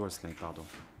 Ah, Tulslang, pardon.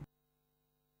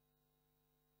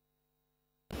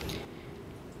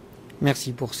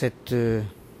 Merci pour cette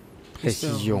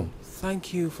précision.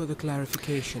 Thank you for the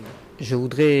clarification. Je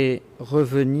voudrais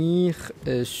revenir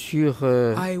sur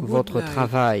votre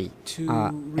travail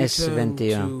à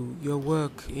S21. Your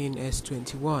work in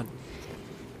S21.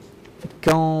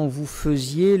 Quand vous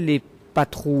faisiez les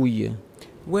patrouilles,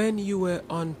 when you were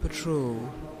on patrol,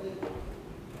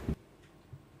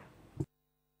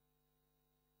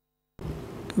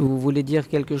 vous voulez dire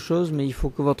quelque chose, mais il faut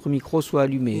que votre micro soit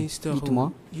allumé.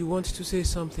 Dites-moi. You want to say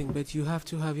something, but you have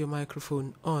to have your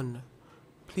microphone on.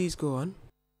 Please go on.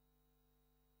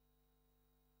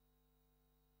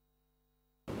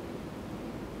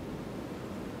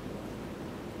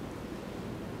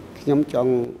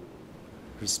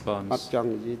 Response.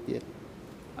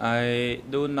 I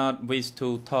do not wish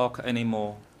to talk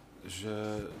anymore. Je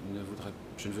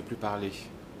ne veux plus parler,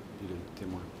 dit le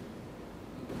témoin.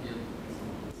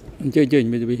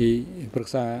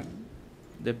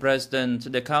 The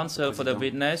President, the counsel for the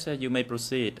witness, you may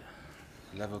proceed.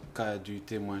 L'avocat du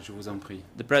témoin, je vous en prie.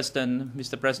 The President,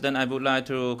 Mr. President, I would like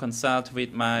to consult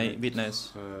with my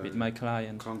witness, with my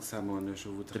client.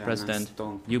 The President,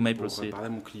 you may proceed. Parler à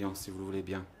mon client, si vous le voulez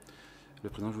bien. Le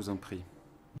président, je vous en prie.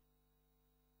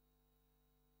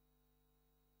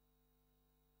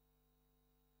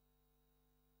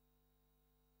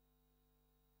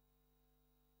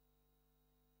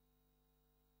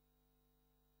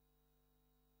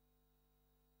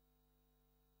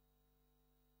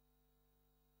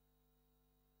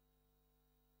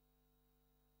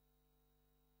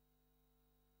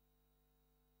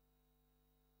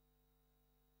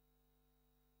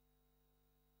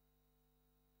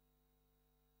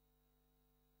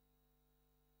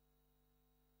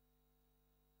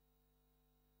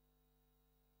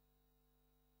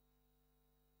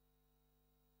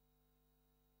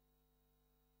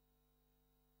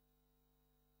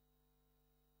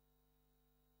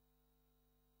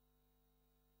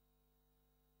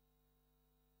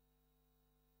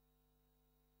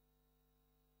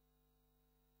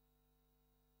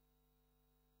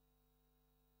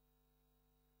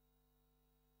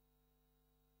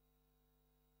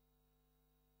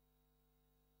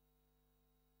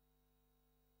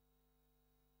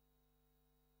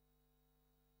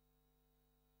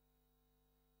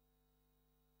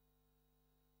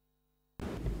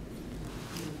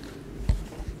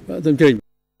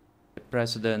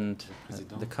 President,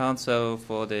 the counsel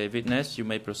for the witness, you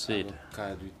may proceed.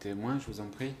 Avocat du témoin, je vous en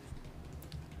prie.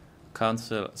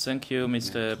 Counsel, thank you,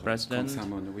 Mr. President.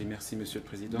 Oui, merci, Monsieur le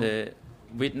Président. The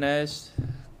witness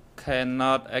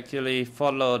cannot actually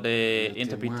follow the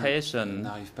interpretation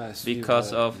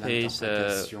because of his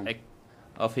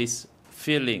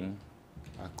feeling.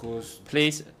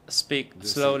 Please speak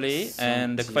slowly,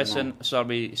 and the question shall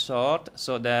be short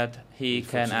so that he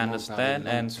can understand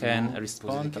and can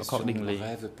respond accordingly.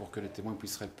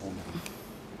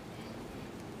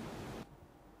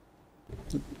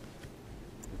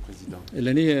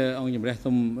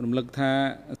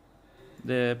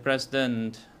 The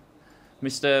President,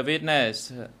 Mr.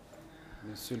 Witness,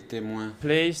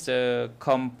 please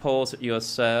compose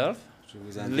yourself.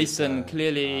 Listen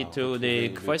clearly to the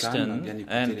question,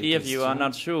 and if you are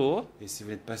not sure,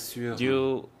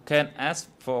 you can ask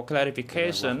for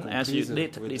clarification as you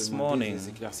did this morning.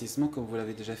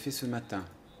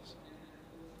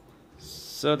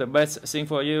 So the best thing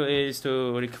for you is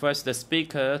to request the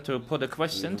speaker to put the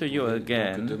question to you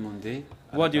again.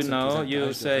 What you know,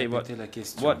 you say what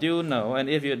you know, and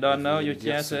if you don't know, you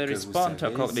just respond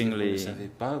accordingly.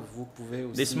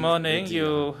 This morning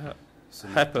you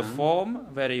have performed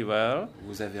very well,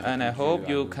 and I hope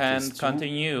you can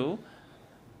continue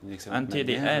until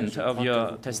the end of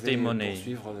your testimony.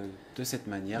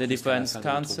 The defense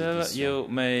counsel, you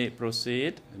may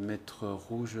proceed. Maître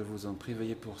Roux, je vous en prie,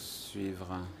 veuillez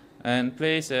poursuivre. And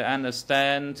please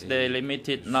understand the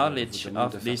limited knowledge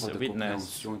of this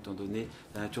witness.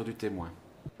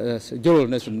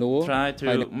 Try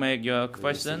to make your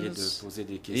questions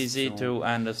easy to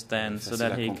understand so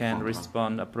that he can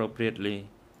respond appropriately.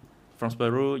 From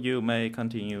Peru, you may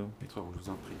continue.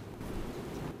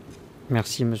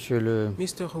 Merci, Monsieur le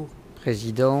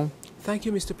Président. Thank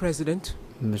you, Mr. President.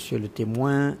 Monsieur le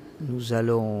témoin, nous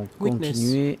allons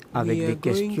continuer avec des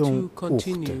questions courtes.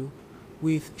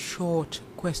 With short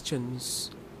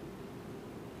questions.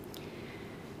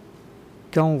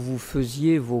 Quand vous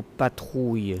faisiez vos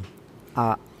patrouilles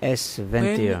à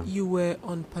S21, when you were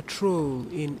on patrol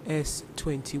in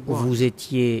S21, vous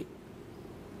étiez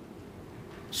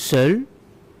seul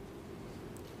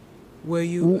were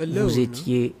you ou alone? Vous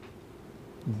étiez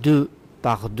 2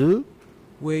 par 2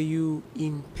 were you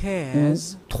in pairs, ou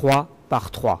 3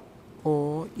 par 3?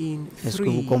 Est-ce que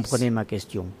vous comprenez ma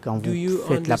question? Quand vous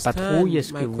faites la patrouille,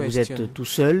 est-ce que vous êtes tout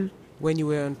seul ou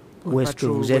est-ce que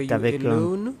vous êtes avec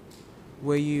un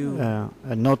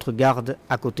autre garde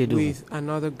à côté de vous?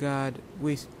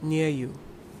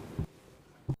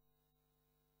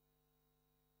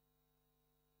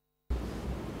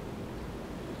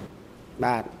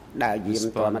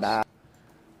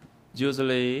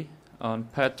 Usually on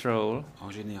patrol,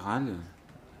 en général,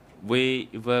 we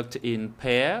worked in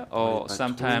pair or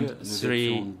sometimes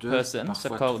 3 persons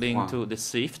according to the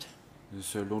shift.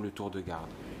 Selon le tour de garde.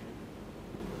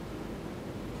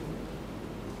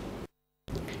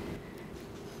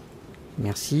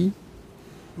 Merci.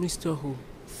 Mr. Hu,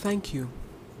 thank you.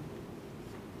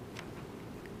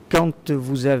 Quand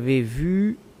vous avez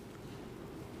vu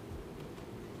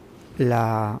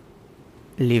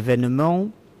l'événement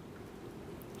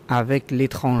avec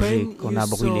l'étranger qu'on a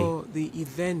brûlé.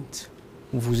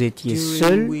 Vous étiez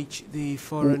seul ou il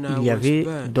y avait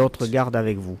d'autres gardes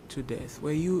avec vous?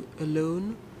 Were you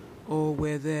alone or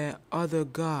were there other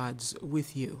guards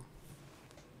with you?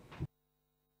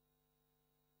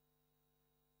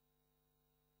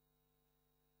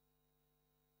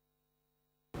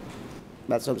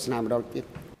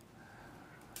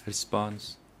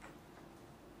 Response.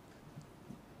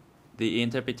 The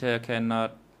interpreter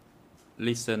cannot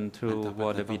listen to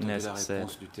what the witness said.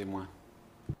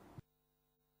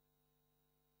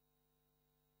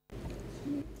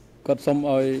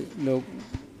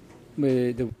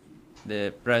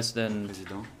 The President,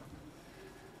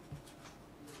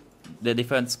 the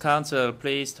defense counsel,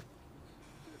 please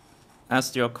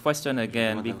ask your question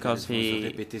again because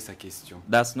he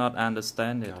does not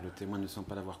understand it.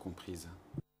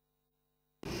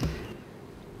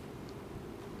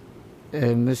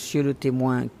 Monsieur le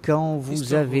témoin, quand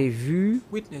vous avez vu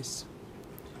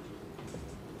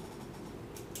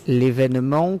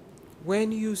l'événement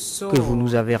que vous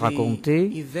nous avez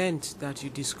raconté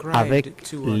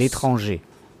avec l'étranger,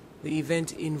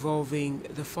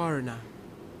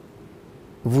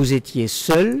 vous étiez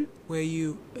seul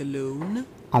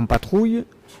en patrouille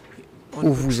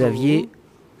ou vous aviez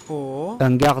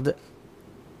un garde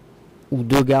ou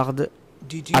deux gardes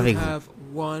avec vous?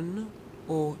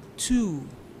 Or two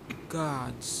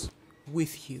guards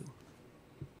with you?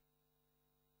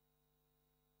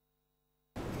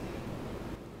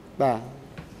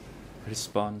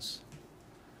 Response.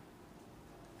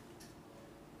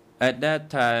 At that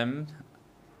time,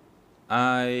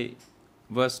 I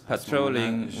was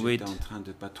patrolling with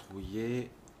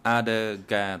other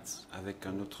guards. Avec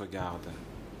un autre garde.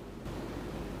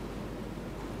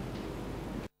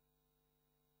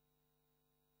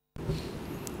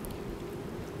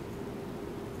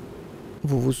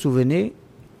 Vous vous souvenez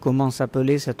comment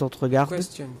s'appelait cet autre garde?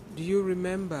 Question. Do you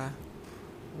remember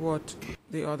what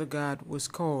the other guard was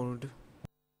called?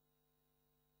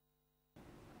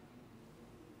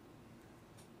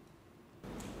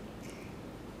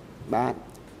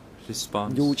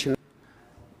 Response.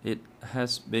 It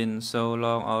has been so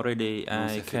long already,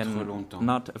 I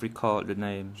cannot recall the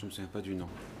name. Je me souviens pas du nom.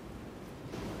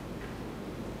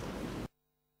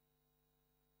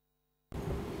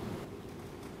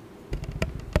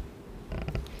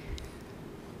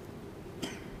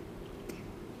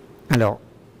 Alors,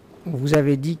 vous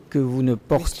avez dit que vous ne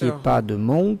portiez pas de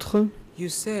montre, mais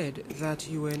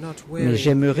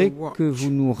j'aimerais que vous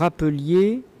nous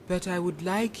rappeliez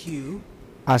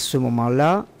à ce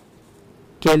moment-là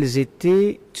quelles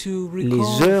étaient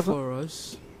les heures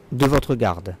de votre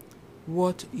garde.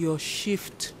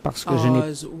 Parce que je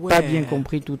n'ai pas bien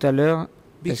compris tout à l'heure,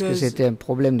 est-ce que c'était un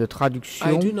problème de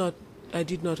traduction?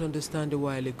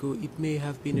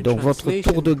 Donc votre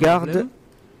tour de garde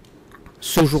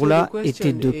ce jour-là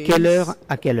était de quelle heure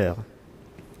à quelle heure?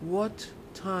 What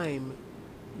time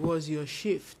was your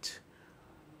shift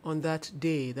on that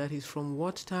day? That is from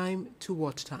what time to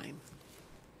what time?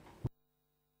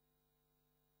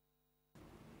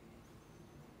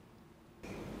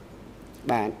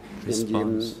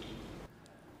 Response.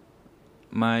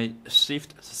 My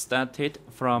shift started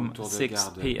from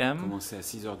 6 p.m.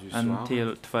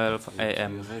 until 12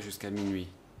 a.m. jusqu'à minuit.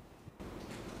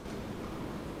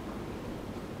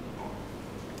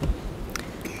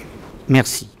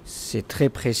 Merci, c'est très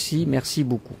précis, merci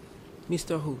beaucoup.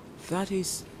 Mr. Hu, that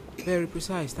is very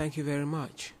precise, thank you very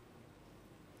much.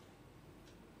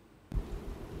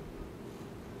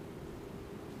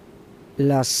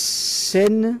 La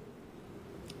scène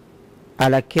à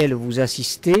laquelle vous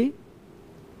assistez,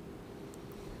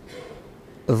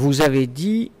 vous avez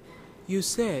dit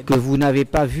que vous n'avez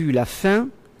pas vu la fin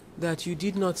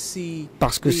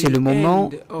parce que c'est le moment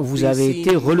où vous avez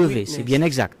été relevé, c'est bien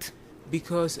exact.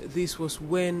 Because this was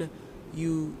when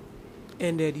you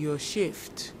ended your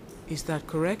shift. Is that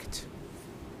correct?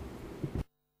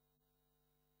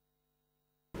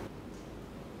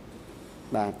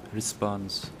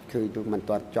 Response.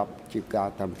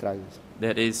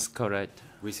 That is correct.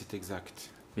 Oui, c'est exact.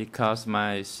 Because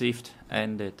my shift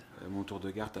ended. Mon tour de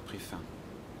garde a pris fin.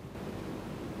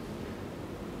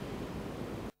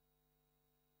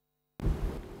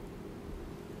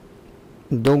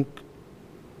 Donc,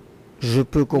 je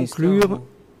peux conclure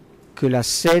que la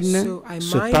scène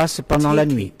se passe pendant la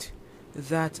nuit.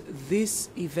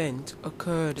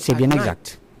 C'est bien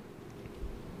exact.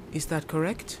 Is that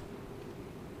correct?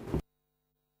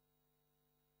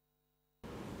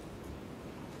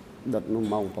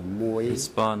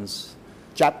 Response.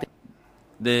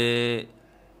 The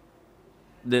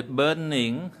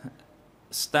burning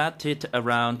started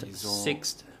around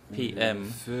 6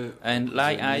 p.m. And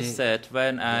like I said,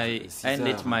 when I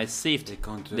ended my shift,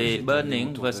 the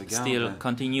burning was still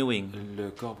continuing.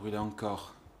 Le corps brûlait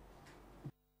encore.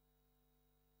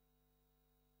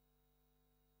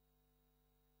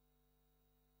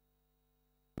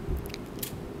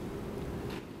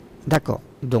 D'accord.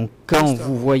 Donc, quand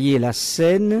vous voyez la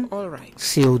scène,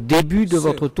 c'est au début de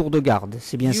votre tour de garde.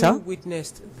 C'est bien ça? You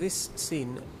witnessed this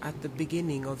scene at the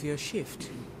beginning of your shift.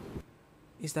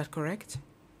 Is that correct?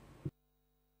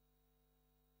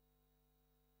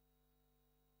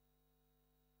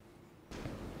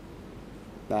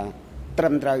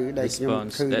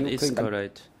 Response, that is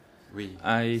correct. Oui,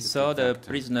 I saw the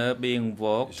prisoner being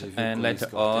walked, and later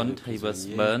on he was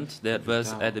burnt. That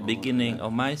was at the beginning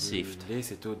of my shift.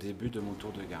 C'était au début de mon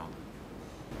tour de garde.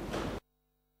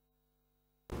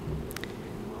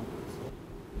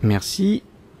 Merci.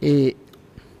 Et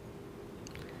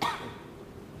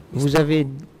vous avez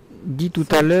dit tout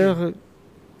à l'heure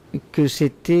que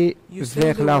c'était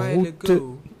vers la route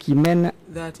qui mène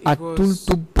à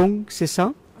Tultumpong, c'est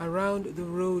ça? Around the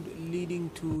road leading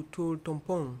to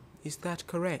Tultumpong. Is that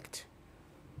correct?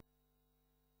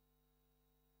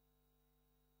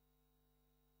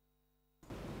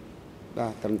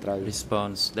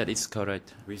 Response, that is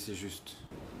correct. Oui, c'est juste.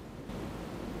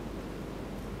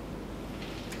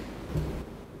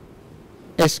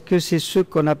 Est-ce que c'est ce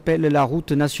qu'on appelle la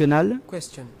route nationale?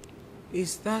 Question.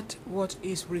 Is that what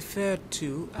is referred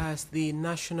to as the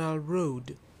national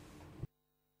road?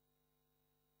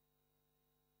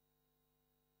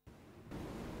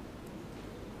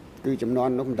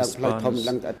 Response.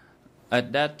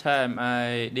 At that time,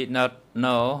 I did not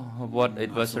know what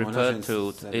it was referred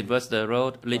to. It was the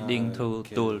road leading to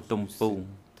Tultumpong.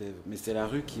 Mais c'est la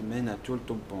rue qui mène à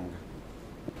Tultumpong.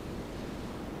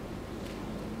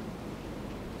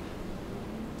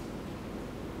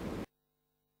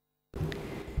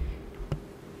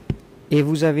 Et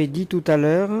vous avez dit tout à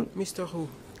l'heure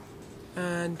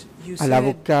à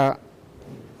l'avocat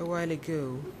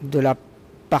de la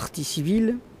partie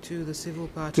civile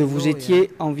que vous étiez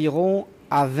environ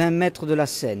à 20 mètres de la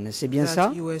scène, c'est bien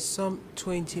ça?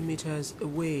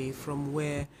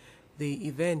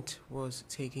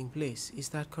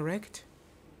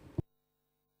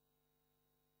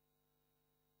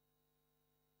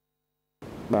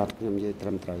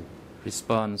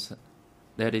 Response,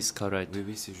 that is correct. Oui,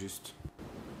 oui, c'est juste.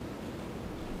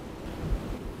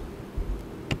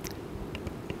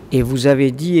 Et vous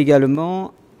avez dit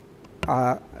également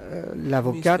à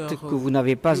l'avocate que vous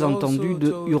n'avez pas entendu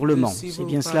de hurlement. C'est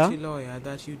bien cela?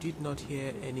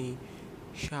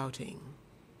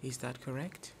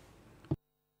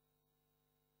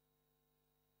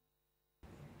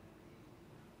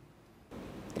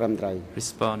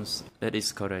 Response, that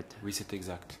is correct. Oui, c'est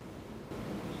exact.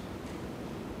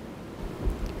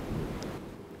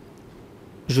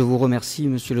 Je vous remercie,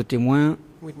 Monsieur le témoin.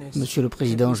 Monsieur le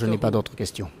Président, je n'ai pas d'autres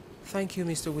questions. Thank you,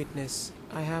 Mr. Witness.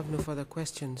 I have no further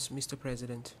questions, Mr.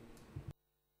 President.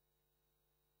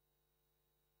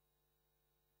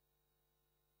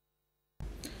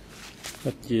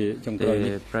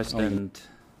 The President,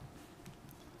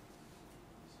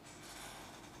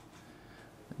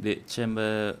 the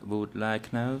Chamber would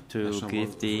like now to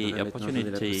give the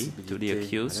opportunity to the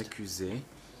accused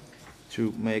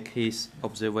to make his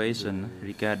observation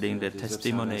regarding the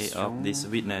testimony of this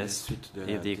witness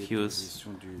if the accused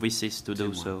wishes to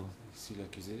do so. Si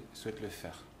l'accusé souhaite le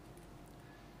faire.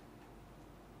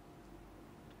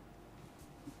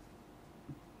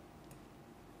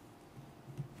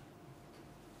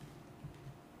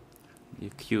 The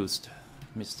accused,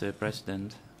 Mr.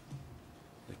 President.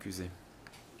 L'accusé.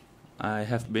 I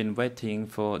have been waiting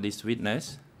for this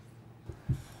witness.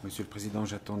 Monsieur le Président,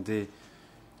 j'attendais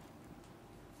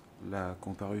la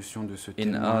comparution de ce in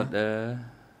témoin order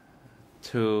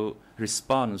to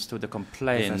respond to the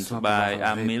complaint by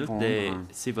Amil, the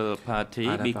civil party,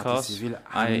 because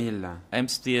I am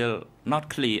still not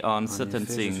clear on certain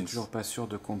things. Je suis toujours pas sûr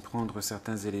de comprendre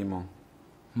certains éléments.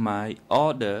 My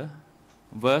order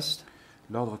was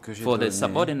for the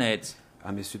subordinates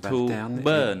à mes to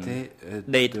burn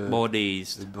dead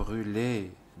bodies, de brûler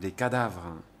des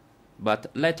cadavres. But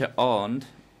later on,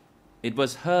 it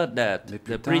was heard that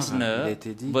the prisoner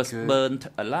was burnt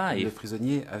alive. Le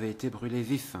prisonnier avait été brûlé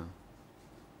vif.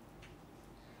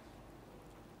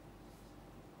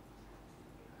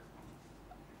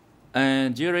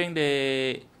 And during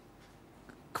the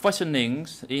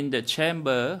questionings in the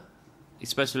chamber,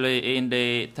 especially in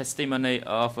the testimony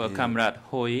of Comrade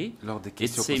Hoi, it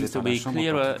seems to be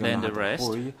clearer than the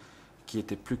rest. Qui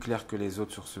était plus clair que les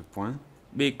autres sur ce point.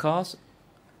 Because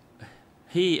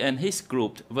he and his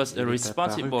group was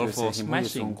responsible for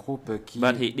smashing,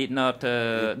 but he did not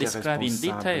describe in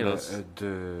details.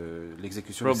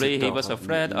 Probably he was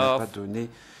afraid of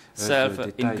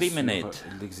self-incriminate.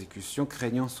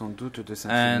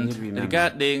 And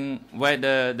regarding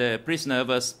whether the prisoner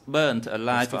was burnt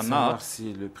alive or not,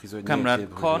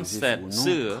 Comrade Khan said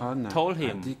Suor told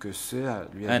him,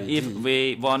 and if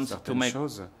we want to make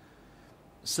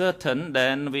certain,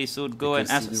 then we should go and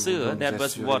ask Suor. That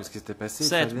was what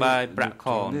said by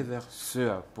Prakon.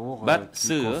 But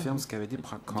Suor,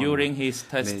 during his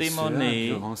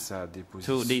testimony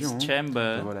to this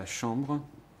chamber,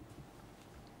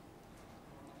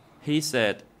 he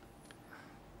said,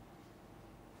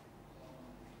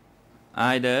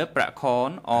 either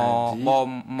Prakon or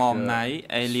Mom Nai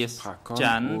alias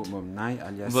Chand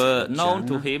were known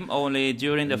to him only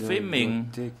during the filming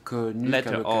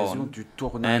later on.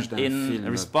 And in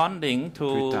responding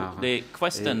to the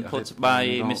question put by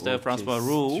Mr. Francois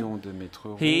Roux,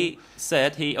 he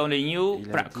said he only knew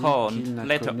Prakon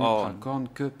later on.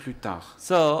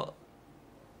 So,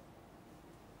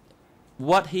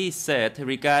 what he said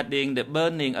regarding the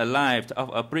burning alive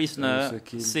of a prisoner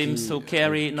seems to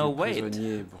carry no weight.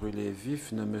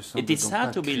 It is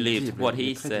hard to believe what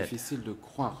he said.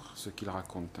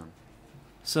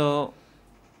 So,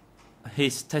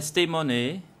 his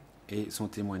testimony, it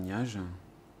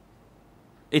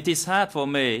is hard for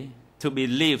me to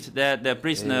believe that the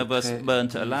prisoner was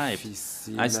burnt alive.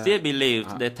 I still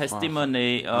believe the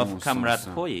testimony of Comrade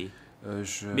Hoi,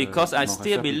 because I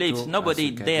still believed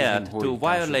nobody dared to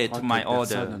violate my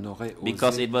order,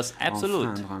 because it was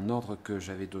absolute.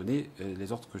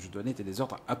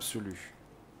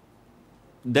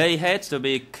 They had to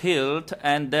be killed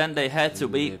and then they had to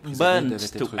be burned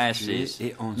to ashes,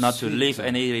 not to leave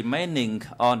any remaining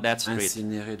on that street.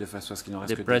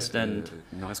 The President,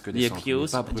 the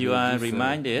accused, you are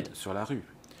reminded.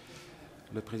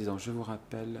 Le Président, je vous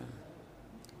rappelle.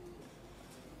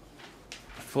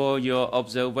 For your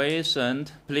observation,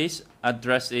 please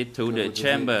address it to the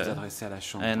chamber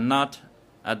and not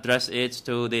address it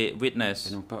to the witness.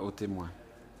 Et non pas aux témoins.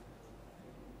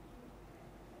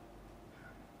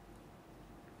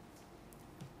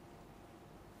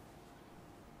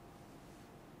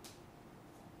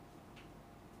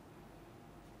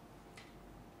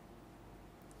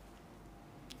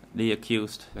 The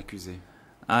accused. L'accusé.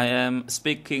 I am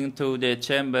speaking to the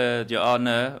chamber, Your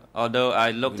Honor, although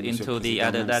I looked into the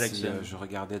other direction.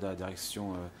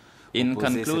 In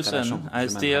conclusion, I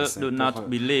still do not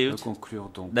believe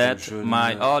that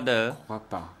my order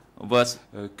was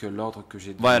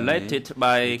violated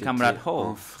by Comrade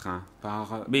Ho,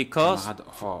 because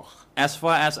as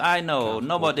far as I know,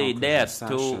 nobody dared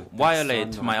to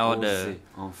violate my order.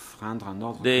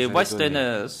 The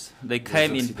Westerners, they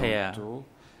came in pair,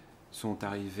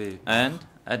 and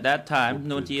at that time,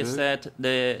 Nuntia said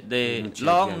the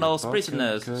long-nosed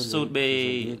prisoners should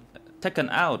be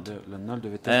taken out,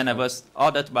 and I was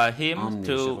ordered by him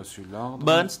to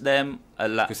burn them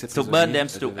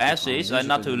to ashes and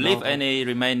not to leave any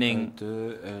remaining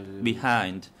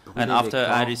behind. And after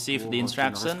I received the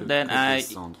instruction, then I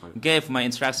gave my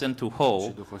instruction to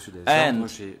Ho, and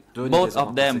both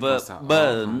of them were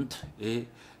burned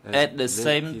at the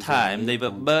same time. They were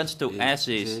burned to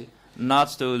ashes, not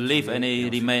to leave any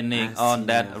remaining on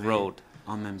that road.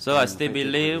 So I still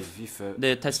believe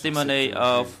the testimony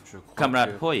of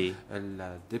Comrade Hoi,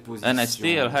 and I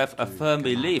still have a firm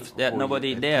belief that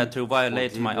nobody dared to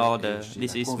violate my order.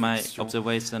 This is my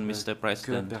observation, Mr.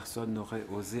 President. Personne n'aurait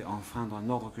osé enfreindre un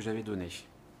ordre que j'avais donné.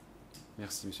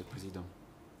 Merci, Monsieur le Président.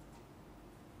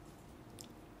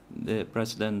 The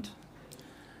President.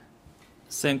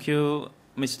 Thank you,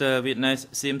 Mr. Witness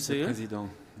Chiem Suor. Président.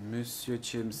 Monsieur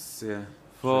Chiem Suor,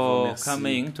 for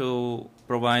coming to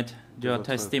provide your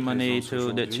testimony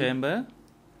to the chamber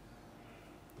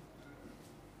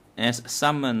as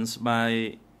summoned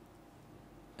by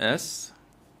us.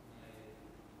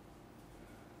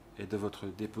 Et de votre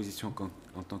déposition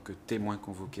en tant que témoin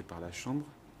convoqué par la Chambre.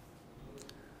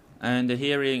 And the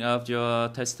hearing of your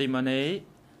testimony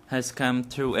has come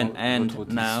to an end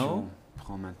now.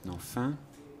 Prend maintenant fin.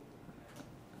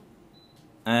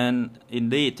 And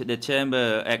indeed, the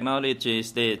Chamber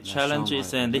acknowledges the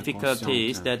challenges and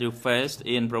difficulties that you faced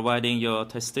in providing your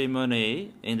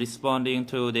testimony, in responding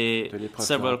to the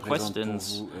several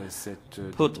questions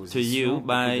put to you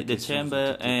by the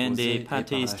Chamber and the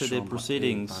parties to the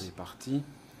proceedings.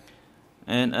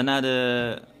 And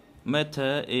another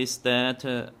matter is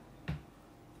that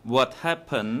what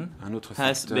happened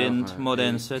has been more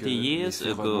than 30 years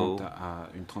ago,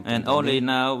 and only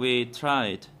now we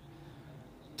tried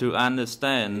to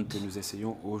understand que nous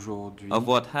essayons aujourd'hui of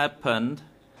what happened,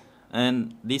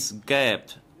 and this gap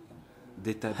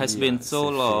has been so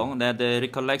long that the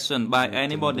recollection by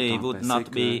anybody would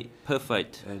not be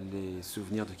perfect. Les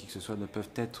souvenirs de qui que ce soit ne peuvent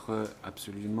être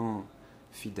absolument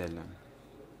fidèles.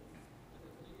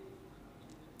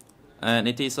 And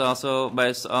it is also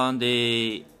based on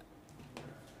the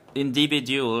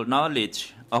individual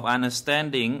knowledge of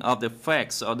understanding of the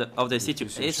facts of the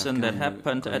situation that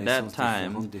happened at that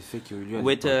time.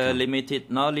 With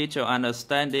limited knowledge or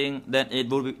understanding, then it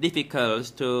would be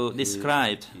difficult to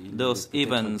describe those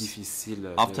events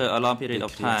after a long period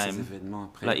of time,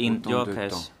 like in your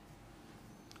case.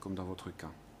 Comme dans votre cas.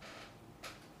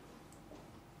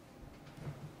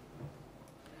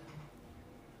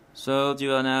 So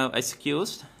you are now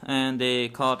excused, and the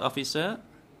court officer,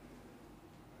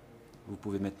 vous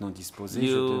pouvez maintenant disposer.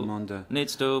 Je demande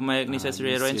needs to make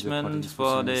necessary arrangements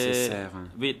for the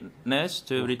witness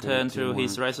to return to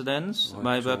his residence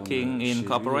by working in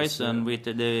cooperation with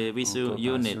the visual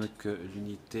unit.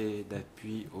 L'unité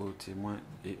d'appui aux témoins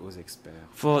et aux experts.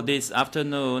 For this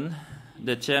afternoon,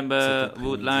 the chamber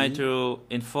would like to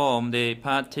inform the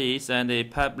parties and the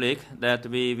public that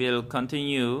we will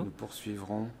continue Nous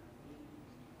poursuivrons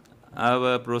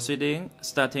our proceeding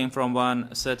starting from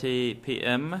 1:30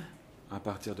 p.m. à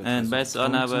partir de and based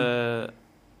on our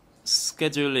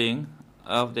scheduling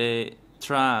of the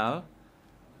trial.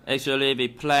 Actually, we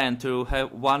plan to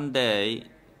have one day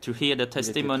to hear the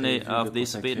testimony of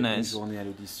this witness.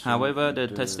 However, the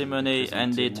testimony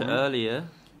ended earlier.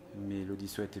 Mais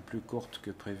l'audition était plus courte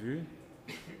que prévu.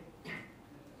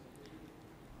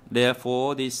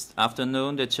 Therefore, this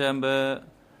afternoon, the chamber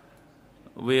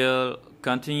will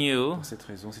continue Pour cette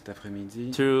raison, cet après-midi,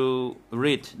 to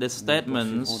read the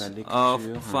statements of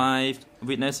 5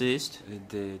 witnesses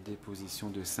des dépositions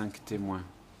de 5 témoins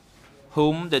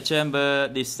whom the chamber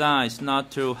decides not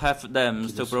to have them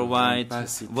to provide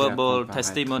verbal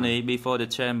testimony before the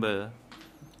chamber.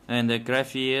 And the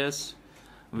greffiers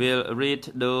will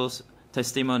read those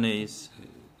testimonies.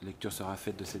 Lecture sera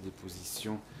faite de ces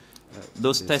dépositions.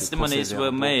 Those testimonies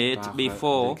were made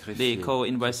before the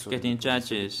co-investigating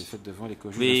judges.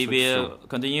 We will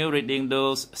continue reading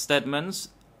those statements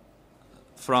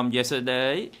from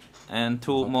yesterday and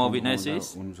 2 more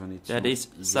witnesses, that is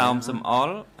Sam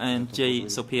All and J.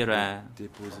 Sopira.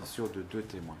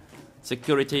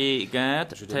 Security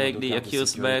guard take the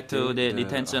accused back to the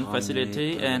detention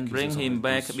facility and bring him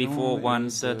back before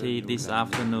 1:30 this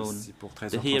afternoon.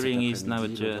 The hearing is now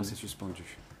adjourned.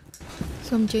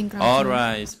 All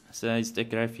right, says the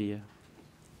greffier.